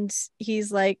 And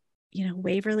he's like,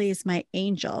 Waverly is my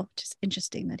angel. Just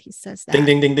interesting that he says that. Ding,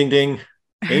 ding, ding, ding, ding.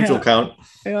 Angel count.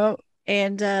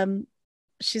 And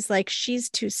she's like, she's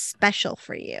too special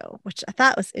for you, which I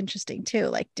thought was interesting too.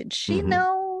 Like, did she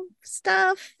know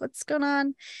stuff? What's going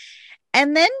on?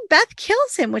 And then Beth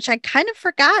kills him, which I kind of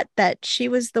forgot that she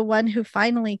was the one who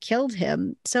finally killed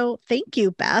him. So thank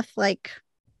you, Beth. Like,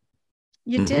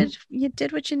 you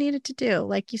did what you needed to do.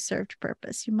 Like, you served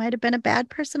purpose. You might have been a bad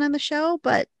person on the show,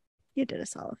 but you did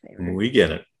us all a favor. We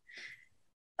get it.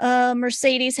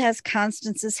 Mercedes has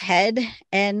Constance's head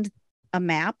and a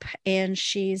map, and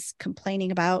she's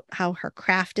complaining about how her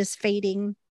craft is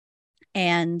fading,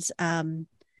 and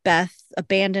Beth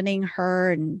abandoning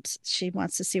her, and she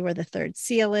wants to see where the third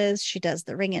seal is. She does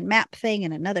the ring and map thing,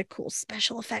 and another cool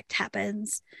special effect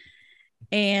happens.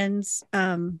 And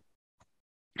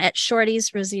at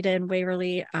Shorty's, Rosita and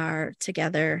Waverly are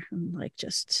together, and like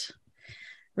just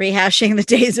rehashing the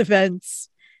day's events.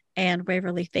 And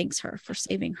Waverly thanks her for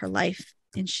saving her life,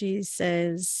 and she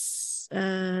says,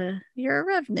 "You're a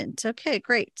revenant. Okay,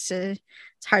 great. It's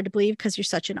hard to believe because you're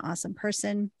such an awesome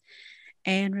person."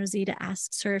 And Rosita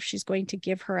asks her if she's going to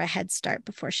give her a head start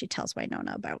before she tells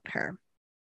Winona about her.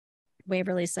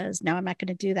 Waverly says, "No, I'm not going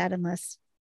to do that unless,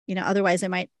 otherwise I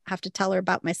might have to tell her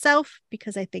about myself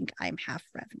because I think I'm half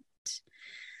revenant."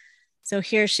 So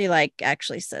here she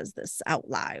actually says this out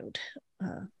loud.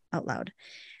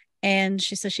 And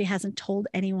she says she hasn't told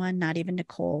anyone, not even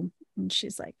Nicole. And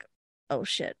she's like, "Oh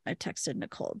shit, I texted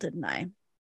Nicole, didn't I?"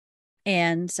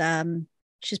 And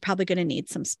she's probably going to need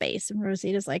some space. And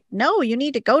Rosita's like, "No, you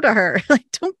need to go to her. Like,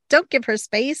 don't give her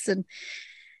space." And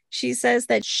she says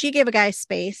that she gave a guy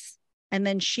space, and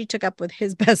then she took up with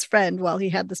his best friend while he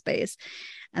had the space.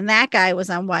 And that guy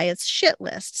was on Wyatt's shit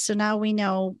list. So now we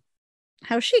know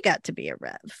how she got to be a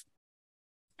rev.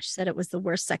 She said it was the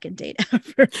worst second date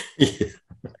ever.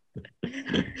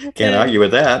 Can't argue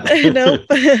with that. Nope.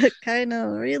 Kind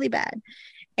of really bad.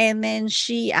 And then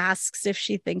she asks if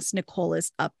she thinks Nicole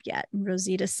is up yet. And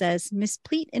Rosita says, "Miss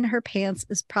Pleat in her pants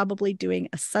is probably doing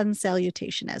a sun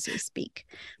salutation as we speak,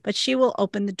 but she will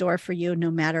open the door for you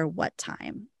no matter what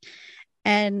time."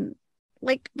 And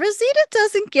Rosita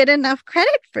doesn't get enough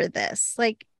credit for this.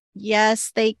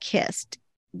 Yes, they kissed.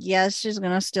 Yes, she's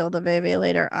going to steal the baby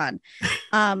later on.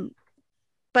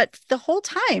 But the whole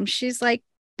time she's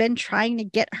been trying to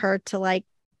get her to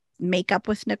make up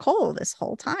with Nicole this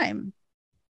whole time.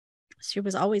 She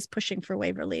was always pushing for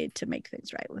Waverly to make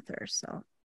things right with her. So,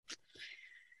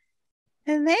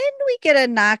 and then we get a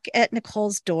knock at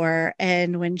Nicole's door,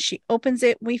 and when she opens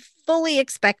it, we fully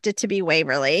expect it to be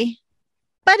Waverly,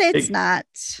 but it's not.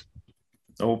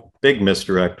 Oh, big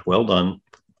misdirect. Well done.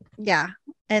 Yeah.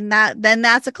 And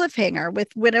that's a cliffhanger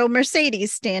with Widow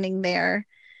Mercedes standing there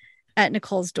at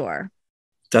Nicole's door.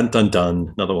 Dun, dun,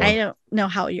 dun. Another one. I don't know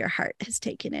how your heart has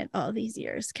taken it all these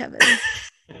years, Kevin.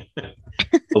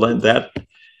 Well, then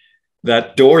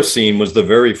that door scene was the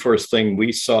very first thing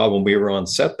we saw when we were on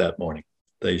set that morning.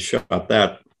 They shot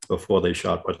that before they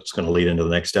shot what's going to lead into the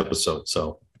next episode.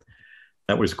 So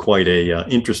that was quite a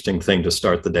interesting thing to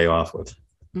start the day off with.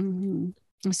 Mm-hmm.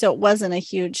 So it wasn't a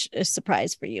huge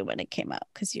surprise for you when it came out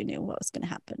because you knew what was going to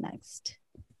happen next.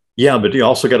 Yeah, but you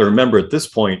also got to remember at this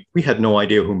point, we had no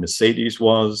idea who Mercedes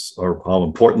was or how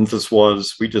important this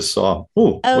was. We just saw,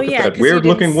 look at that weird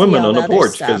looking woman on the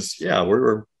porch. Because,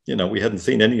 we hadn't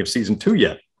seen any of season 2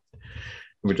 yet. And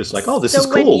we're just like, this is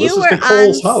cool. This is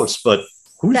Nicole's house, but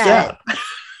who's that?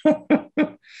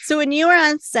 So when you were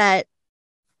on set,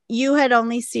 you had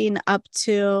only seen up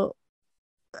to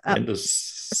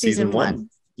season 1.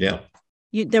 Yeah.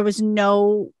 There was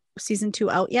no season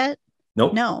 2 out yet?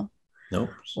 Nope. No. Nope.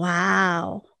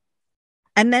 Wow.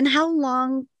 And then how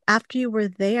long after you were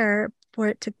there for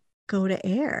it to go to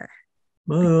air?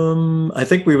 I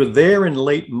think we were there in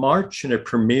late March and it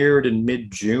premiered in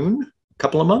mid-June. A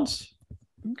couple of months.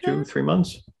 Okay. 2-3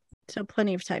 months. So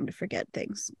plenty of time to forget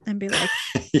things and be like,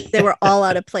 they were all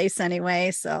out of place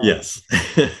anyway. So yes.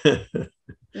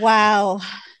 Wow.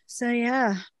 So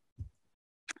yeah.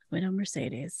 Widow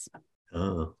Mercedes.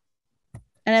 Oh.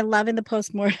 And I love in the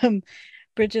postmortem,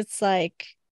 Bridget's like,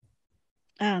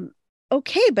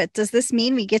 okay, but does this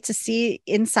mean we get to see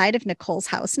inside of Nicole's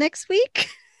house next week?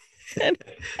 And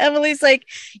Emily's like,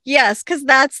 yes, because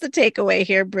that's the takeaway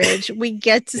here, Bridge. We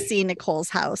get to see Nicole's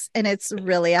house, and it's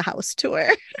really a house tour.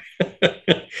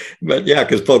 But yeah,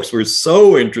 because folks were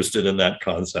so interested in that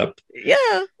concept.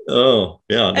 Yeah. Oh,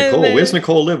 yeah. Nicole, where's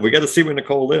Nicole live? We got to see where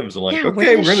Nicole lives. I'm like, yeah,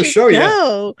 okay, we're going to show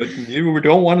you. But you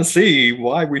don't want to see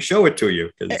why we show it to you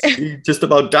because he just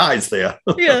about dies there.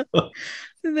 Yeah.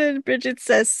 And then Bridget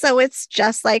says, so it's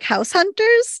just like House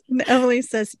Hunters? And Emily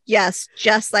says, yes,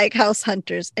 just like House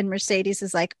Hunters. And Mercedes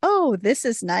is like, oh, this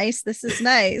is nice. This is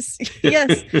nice.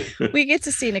 Yes, we get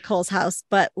to see Nicole's house,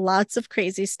 but lots of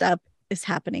crazy stuff is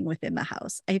happening within the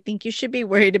house. I think you should be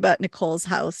worried about Nicole's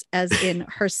house as in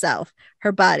herself,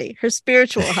 her body, her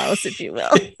spiritual house, if you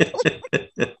will.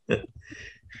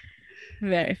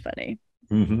 Very funny.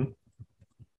 Mm-hmm.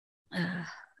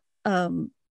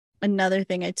 Another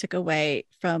thing I took away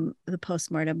from the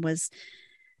postmortem was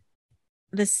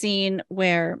the scene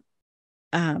where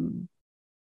Widow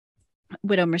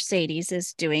Mercedes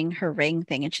is doing her ring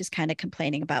thing, and she's kind of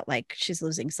complaining about like she's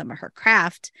losing some of her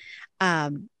craft. I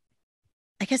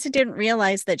guess I didn't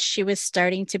realize that she was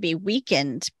starting to be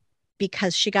weakened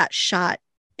because she got shot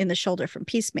in the shoulder from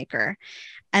Peacemaker,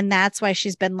 and that's why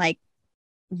she's been like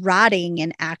rotting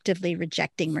and actively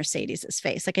rejecting Mercedes's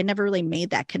face. Like I never really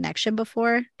made that connection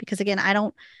before because again, I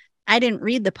didn't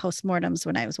read the postmortems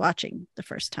when I was watching the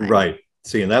first time. Right.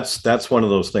 See, and that's one of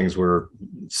those things where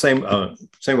same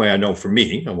way I know for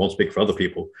me, I won't speak for other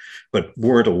people, but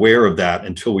weren't aware of that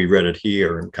until we read it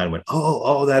here and kind of went,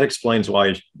 oh, that explains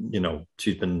why,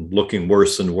 she's been looking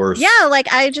worse and worse. Yeah.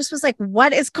 Like I just was like,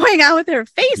 what is going on with her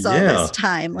face all this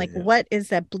time? Like, what is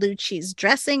that blue cheese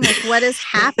dressing? Like, what is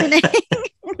happening?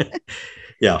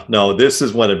 Yeah, no, this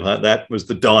is when that was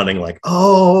the dawning, like,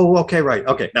 oh, okay, right.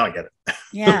 Okay, now I get it.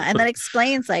 Yeah. And that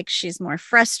explains like she's more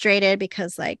frustrated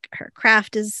because like her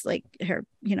craft is like her,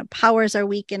 powers are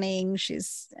weakening.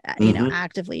 She's,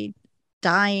 actively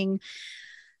dying,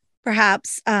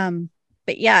 perhaps.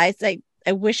 But yeah, it's like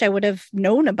I wish I would have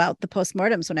known about the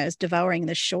postmortems when I was devouring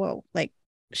the show.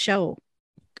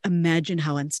 Imagine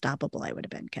how unstoppable I would have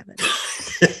been, Kevin.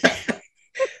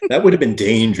 That would have been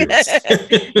dangerous.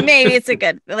 Maybe it's a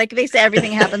good, like they say,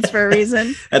 everything happens for a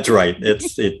reason. That's right.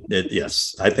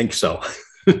 Yes, I think so.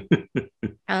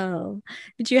 Oh,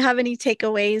 did you have any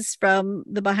takeaways from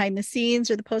the behind the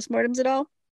scenes or the postmortems at all?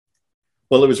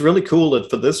 Well, it was really cool that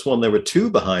for this one, there were two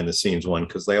behind the scenes one,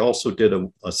 because they also did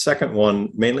a second one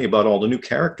mainly about all the new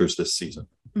characters this season.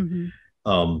 Mm-hmm.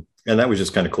 And that was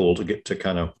just kind of cool to get to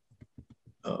kind of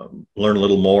learn a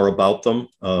little more about them.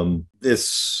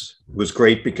 This was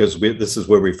great because this is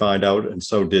where we find out, and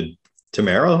so did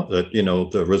Tamara, that,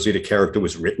 the Rosita character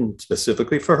was written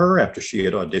specifically for her after she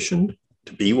had auditioned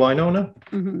to be Winona.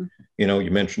 Mm-hmm.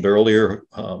 You mentioned earlier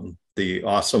the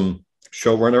awesome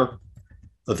showrunner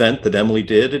event that Emily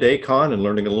did at ACON and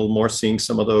learning a little more, seeing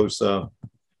some of those,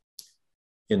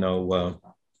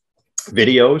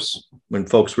 videos when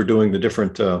folks were doing the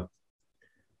different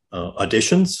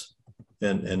auditions,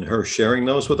 and her sharing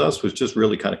those with us was just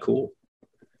really kind of cool.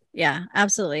 Yeah,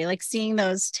 absolutely. Like seeing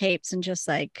those tapes and just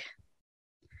like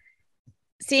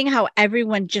seeing how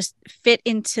everyone just fit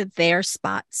into their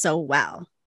spot so well.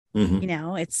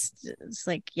 Mm-hmm. It's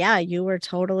like, yeah, you were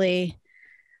totally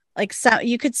like, so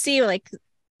you could see like,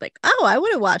 oh, I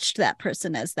would have watched that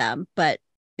person as them, but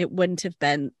it wouldn't have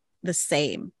been the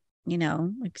same,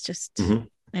 like just, mm-hmm.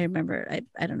 I remember,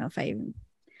 I don't know if I even,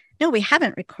 no, we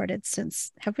haven't recorded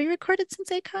since, have we recorded since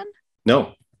ACON?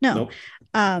 No.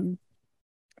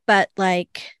 But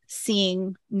like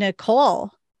seeing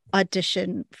Nicole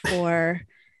audition for,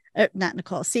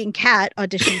 seeing Kat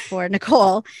audition for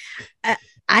Nicole,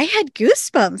 I had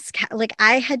goosebumps. Like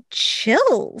I had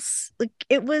chills. Like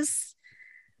it was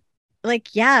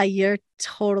like, yeah, you're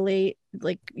totally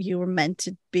like, you were meant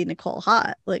to be Nicole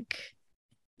Hott. Like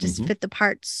just mm-hmm. fit the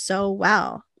part so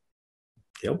well.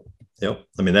 Yep.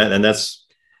 I mean, that's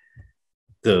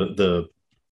the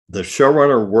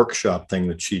showrunner workshop thing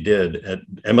that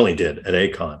Emily did at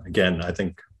ACON. Again, I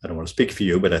don't want to speak for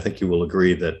you, but I think you will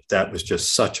agree that was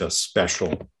just such a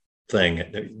special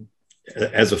thing.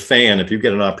 As a fan, if you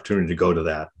get an opportunity to go to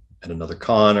that at another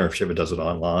con, or if she ever does it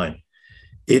online,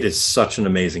 it is such an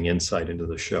amazing insight into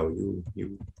the show.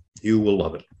 You will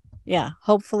love it. Yeah,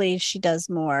 hopefully she does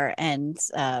more. And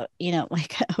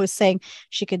like I was saying,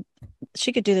 she could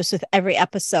do this with every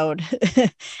episode.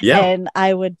 Yeah. And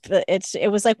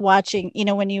it was like watching,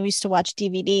 when you used to watch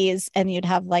DVDs and you'd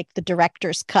have like the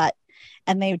director's cut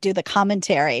and they would do the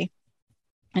commentary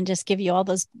and just give you all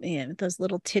those, those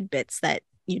little tidbits that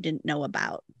you didn't know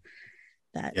about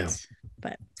that. Yeah.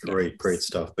 But great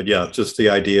stuff. But yeah, just the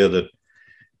idea that,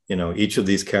 each of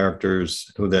these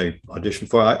characters who they auditioned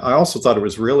for. I also thought it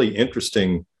was really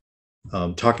interesting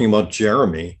talking about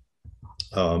Jeremy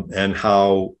and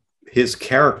how his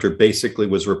character basically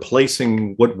was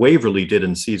replacing what Waverly did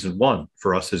in season 1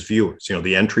 for us as viewers.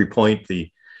 The entry point,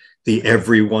 the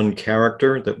everyone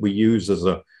character that we use as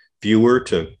a viewer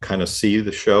to kind of see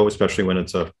the show, especially when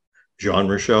it's a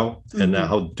genre show. Mm-hmm. And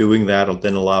how doing that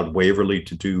then allowed Waverly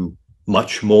to do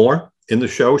much more in the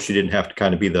show. She didn't have to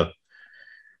kind of be I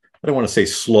don't want to say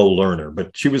slow learner,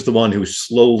 but she was the one who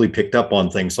slowly picked up on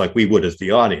things like we would as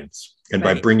the audience. And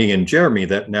right. By bringing in Jeremy,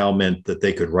 that now meant that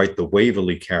they could write the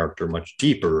Waverly character much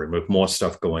deeper and with more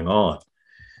stuff going on.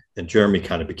 And Jeremy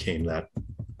kind of became that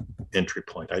entry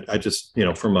point. I just,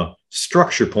 from a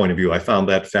structure point of view, I found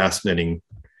that fascinating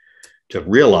to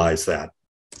realize that.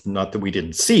 Not that we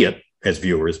didn't see it as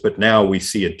viewers, but now we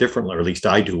see it differently, or at least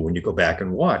I do when you go back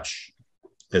and watch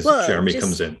as Jeremy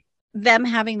comes in. Them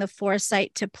having the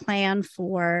foresight to plan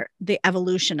for the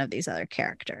evolution of these other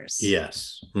characters.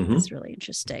 Yes. Mm-hmm. It's really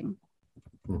interesting.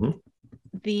 Mm-hmm.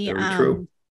 Very true.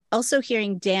 Also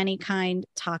hearing Danny Kind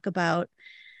talk about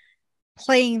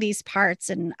playing these parts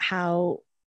and how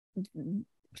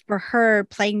for her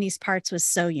playing these parts was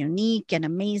so unique and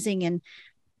amazing. And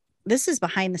this is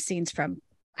behind the scenes from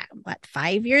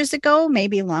 5 years ago,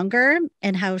 maybe longer,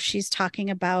 and how she's talking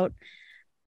about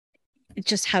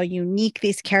just how unique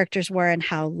these characters were and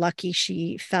how lucky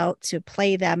she felt to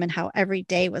play them, and how every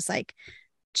day was like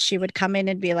she would come in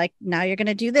and be like, now you're going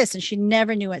to do this, and she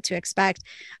never knew what to expect.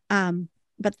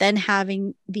 But then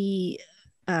having the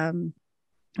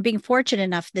being fortunate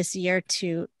enough this year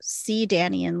to see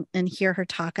Danny and hear her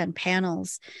talk on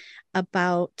panels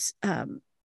about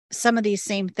some of these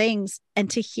same things, and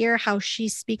to hear how she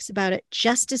speaks about it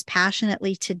just as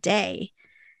passionately today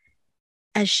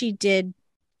as she did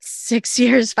 6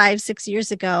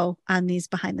 years ago on these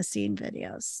behind the scene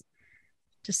videos.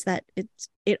 Just that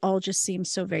it all just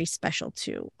seems so very special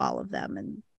to all of them,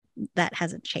 and that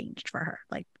hasn't changed for her.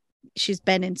 Like, she's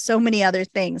been in so many other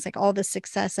things, like all the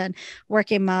success on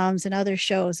Working Moms and other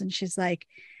shows, and she's like,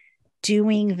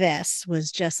 doing this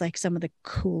was just like some of the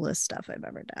coolest stuff I've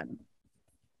ever done.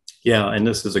 Yeah, and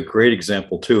this is a great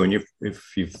example too. And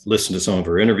if you've listened to some of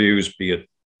her interviews, be it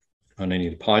on any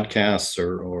of the podcasts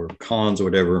or cons or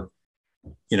whatever,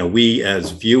 we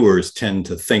as viewers tend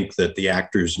to think that the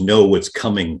actors know what's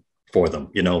coming for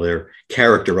them, their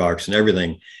character arcs and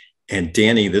everything. And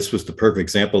Danny, this was the perfect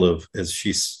example of, as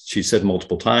she said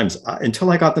multiple times, until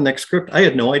I got the next script, I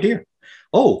had no idea.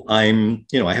 Oh, I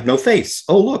have no face.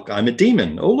 Oh, look, I'm a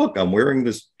demon. Oh, look, I'm wearing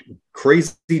this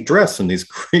crazy dress and these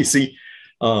crazy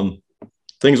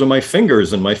things on my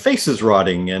fingers, and my face is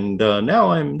rotting, and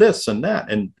now I'm this and that.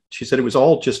 And she said it was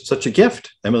all just such a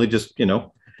gift. Emily just,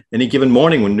 any given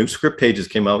morning when new script pages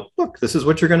came out, look, this is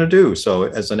what you're going to do. So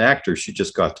as an actor, she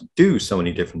just got to do so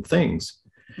many different things.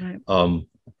 Right.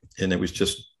 And it was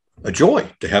just a joy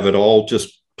to have it all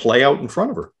just play out in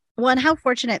front of her. Well, and how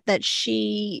fortunate that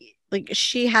she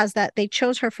has that. They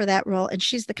chose her for that role, and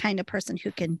she's the kind of person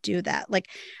who can do that. Like,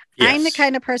 yes. I'm the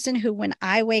kind of person who, when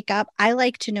I wake up, I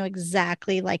like to know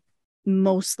exactly, like,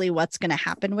 mostly what's going to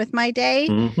happen with my day.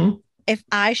 Mm-hmm. If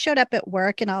I showed up at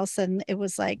work and all of a sudden it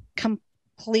was like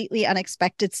completely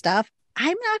unexpected stuff,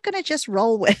 I'm not going to just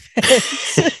roll with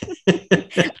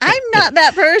it. I'm not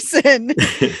that person.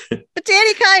 But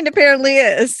Danny Kind apparently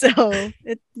is. So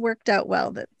it worked out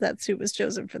well that's who was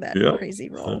chosen for that crazy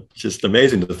role. Just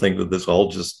amazing to think that this all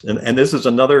just, and this is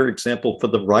another example for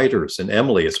the writers and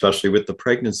Emily, especially with the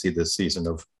pregnancy this season,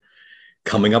 of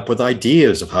coming up with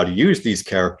ideas of how to use these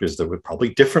characters that were probably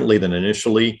differently than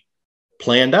initially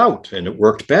planned out. And it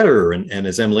worked better. And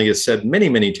as Emily has said many,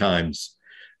 many times,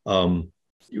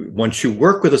 once you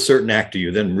work with a certain actor, you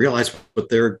then realize what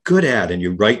they're good at, and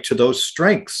you write to those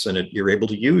strengths, and you're able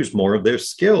to use more of their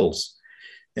skills.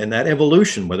 And that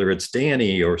evolution, whether it's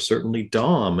Danny or certainly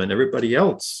Dom and everybody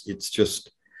else, it's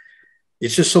just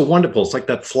so wonderful. It's like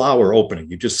that flower opening.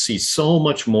 You just see so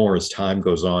much more as time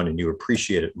goes on, and you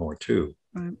appreciate it more too.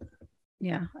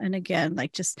 Yeah. And again,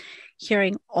 like, just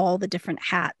hearing all the different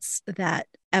hats that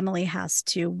Emily has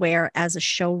to wear as a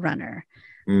showrunner.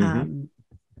 Mm-hmm.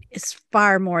 It's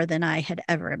far more than I had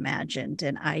ever imagined.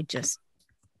 And I just,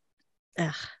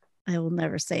 I will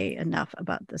never say enough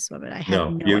about this woman. I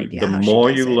have no idea. The more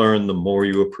you learn, the more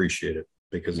you appreciate it,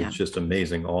 because it's just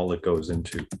amazing all that goes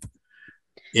into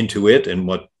it, and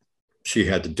what she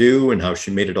had to do and how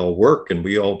she made it all work. And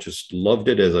we all just loved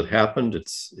it as it happened.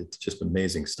 It's just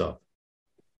amazing stuff.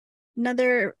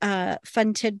 Another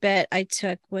fun tidbit I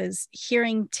took was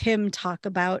hearing Tim talk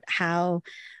about how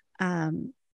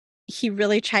he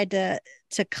really tried to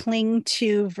to cling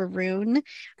to Varun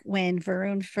when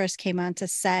Varun first came onto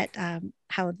set,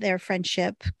 how their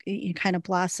friendship kind of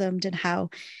blossomed, and how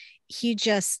he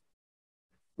just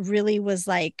really was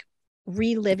like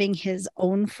reliving his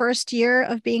own first year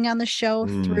of being on the show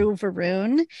through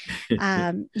Varun.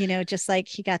 Just like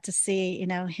he got to see,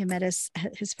 him at his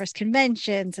first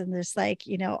conventions, and there's like,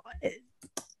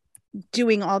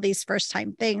 doing all these first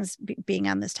time things, being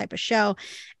on this type of show.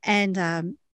 And,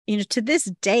 to this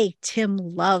day, Tim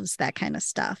loves that kind of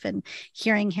stuff. And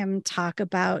hearing him talk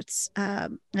about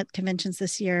at conventions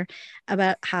this year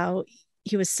about how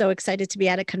he was so excited to be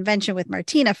at a convention with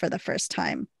Martina for the first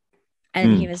time.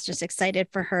 And he was just excited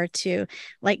for her to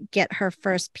like get her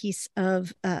first piece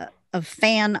of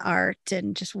fan art,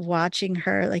 and just watching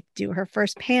her like do her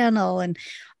first panel and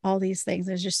all these things.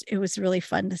 It was really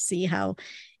fun to see how,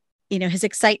 his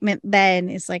excitement then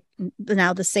is like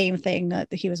now the same thing that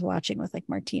he was watching with like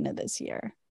Martina this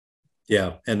year.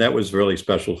 Yeah. And that was really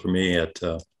special for me at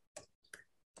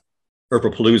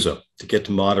Palooza to get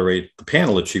to moderate the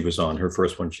panel that she was on, her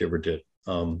first one she ever did.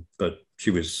 But she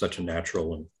was such a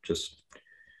natural and just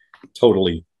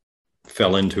totally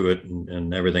fell into it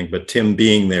and everything. But Tim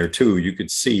being there too, you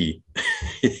could see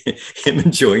him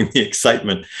enjoying the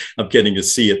excitement of getting to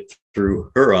see it through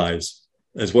her eyes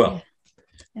as well.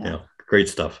 Yeah. Great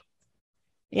stuff.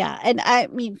 Yeah. And I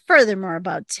mean, furthermore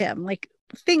about Tim, like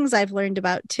things I've learned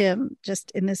about Tim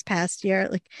just in this past year,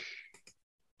 like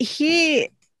he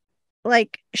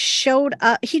like showed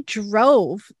up, he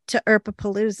drove to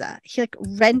Palooza. He like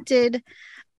rented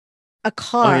a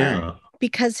car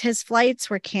because his flights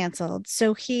were canceled.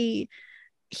 So he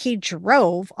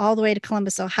drove all the way to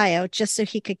Columbus, Ohio, just so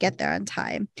he could get there on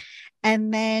time.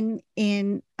 And then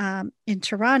in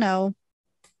Toronto,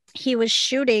 he was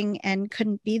shooting and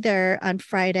couldn't be there on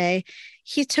Friday.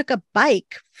 He took a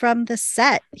bike from the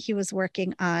set he was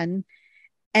working on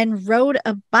and rode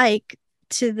a bike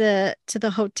to the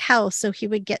hotel so he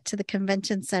would get to the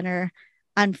convention center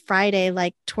on Friday,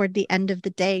 like toward the end of the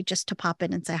day, just to pop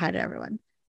in and say hi to everyone.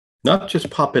 Not just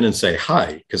pop in and say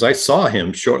hi, because I saw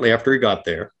him shortly after he got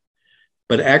there,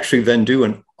 but actually then do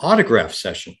an autograph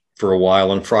session for a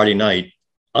while on Friday night,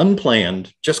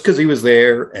 unplanned, just because he was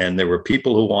there and there were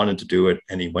people who wanted to do it,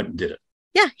 and he went and did it.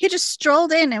 Yeah, he just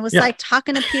strolled in and was like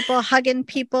talking to people, hugging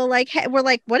people. Like, hey, we're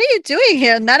like, what are you doing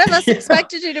here? None of us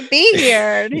expected you to be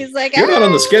here. And he's like, you're not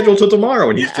on the schedule till tomorrow.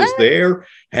 And he's just there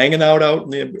hanging out in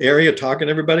the area, talking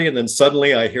to everybody. And then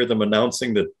suddenly I hear them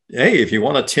announcing that, hey, if you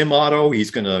want a Tim Otto,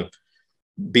 he's going to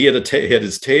be at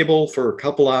his table for a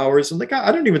couple hours. And the guy,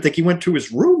 I don't even think he went to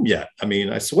his room yet. I mean,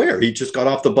 I swear he just got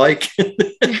off the bike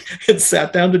and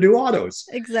sat down to do autos.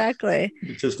 Exactly.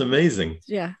 It's just amazing.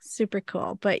 Yeah. Super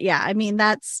cool. But yeah, I mean,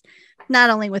 that's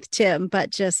not only with Tim, but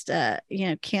just,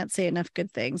 can't say enough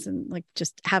good things. And like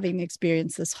just having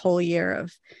experienced this whole year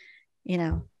of,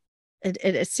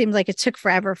 it seemed like it took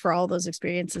forever for all those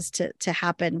experiences to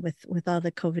happen with all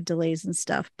the COVID delays and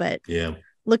stuff. But yeah,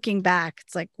 looking back,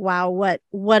 it's like, wow, what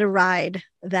a ride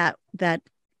that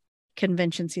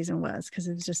convention season was, because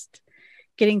it was just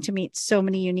getting to meet so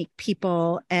many unique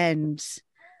people and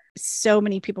so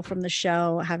many people from the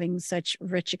show, having such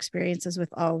rich experiences with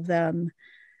all of them,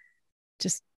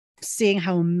 just seeing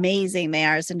how amazing they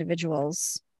are as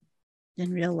individuals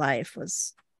in real life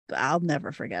I'll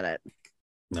never forget it.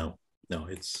 No,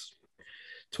 it's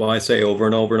why I say over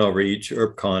and over and over, each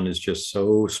ERPCon is just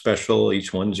so special.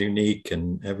 Each one's unique,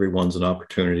 and everyone's an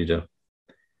opportunity to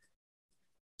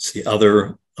see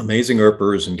other amazing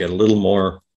ERPers and get a little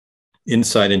more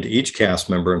insight into each cast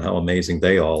member and how amazing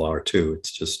they all are too.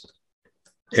 It's just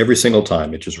every single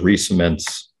time, it just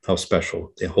re-cements how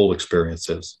special the whole experience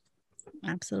is.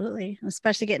 Absolutely.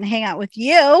 Especially getting to hang out with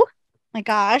you. My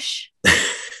gosh.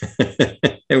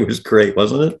 It was great,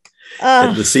 wasn't it?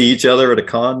 To see each other at a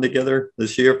con together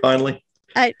this year, finally.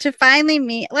 To finally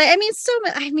meet,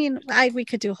 we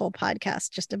could do a whole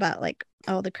podcast just about like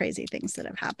all the crazy things that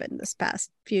have happened this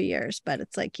past few years. But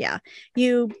it's like, yeah,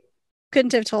 you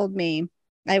couldn't have told me.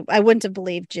 I wouldn't have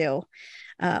believed you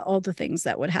all the things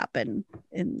that would happen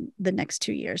in the next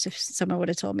 2 years if someone would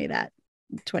have told me that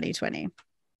in 2020.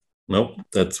 Nope.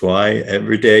 That's why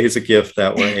every day is a gift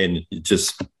that way. And you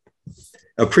just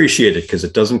appreciate it, because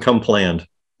it doesn't come planned.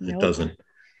 Nope. It doesn't.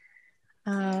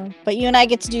 But you and I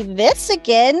get to do this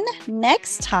again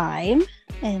next time.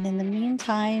 And in the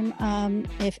meantime,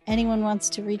 if anyone wants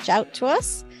to reach out to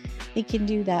us, they can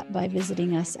do that by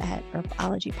visiting us at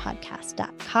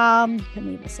erpologypodcast.com. You can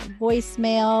leave us a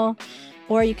voicemail,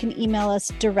 or you can email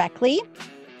us directly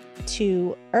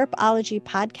to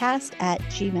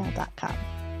erpologypodcast@gmail.com.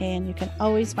 And you can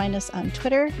always find us on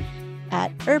Twitter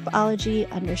at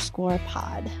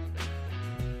erpology_pod.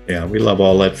 Yeah, we love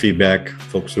all that feedback.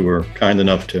 Folks who are kind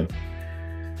enough to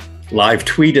live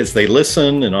tweet as they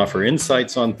listen and offer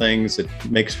insights on things. It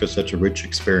makes for such a rich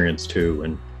experience too.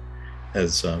 And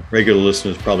as regular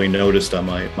listeners probably noticed,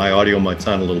 my audio might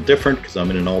sound a little different because I'm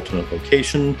in an alternate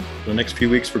location for the next few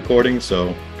weeks recording.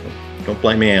 So don't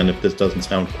blame Ann if this doesn't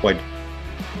sound quite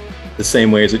the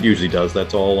same way as it usually does.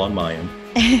 That's all on my end.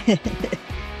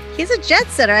 He's a jet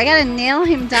setter. I got to nail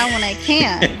him down when I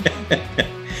can.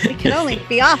 We can only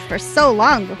be off for so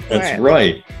long before. That's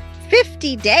right.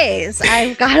 50 days.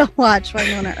 I've got to watch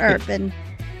Wynonna Earp, and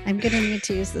I'm going to need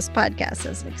to use this podcast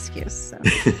as an excuse. So.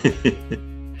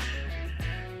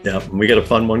 Yeah, we got a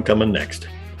fun one coming next.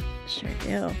 Sure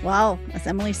do. Well, as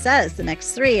Emily says, the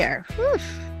next 3 are, whew,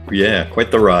 yeah,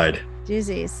 quite the ride.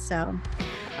 Doozies. So,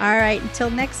 all right. Until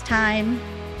next time.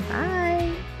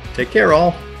 Bye. Take care,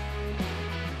 all.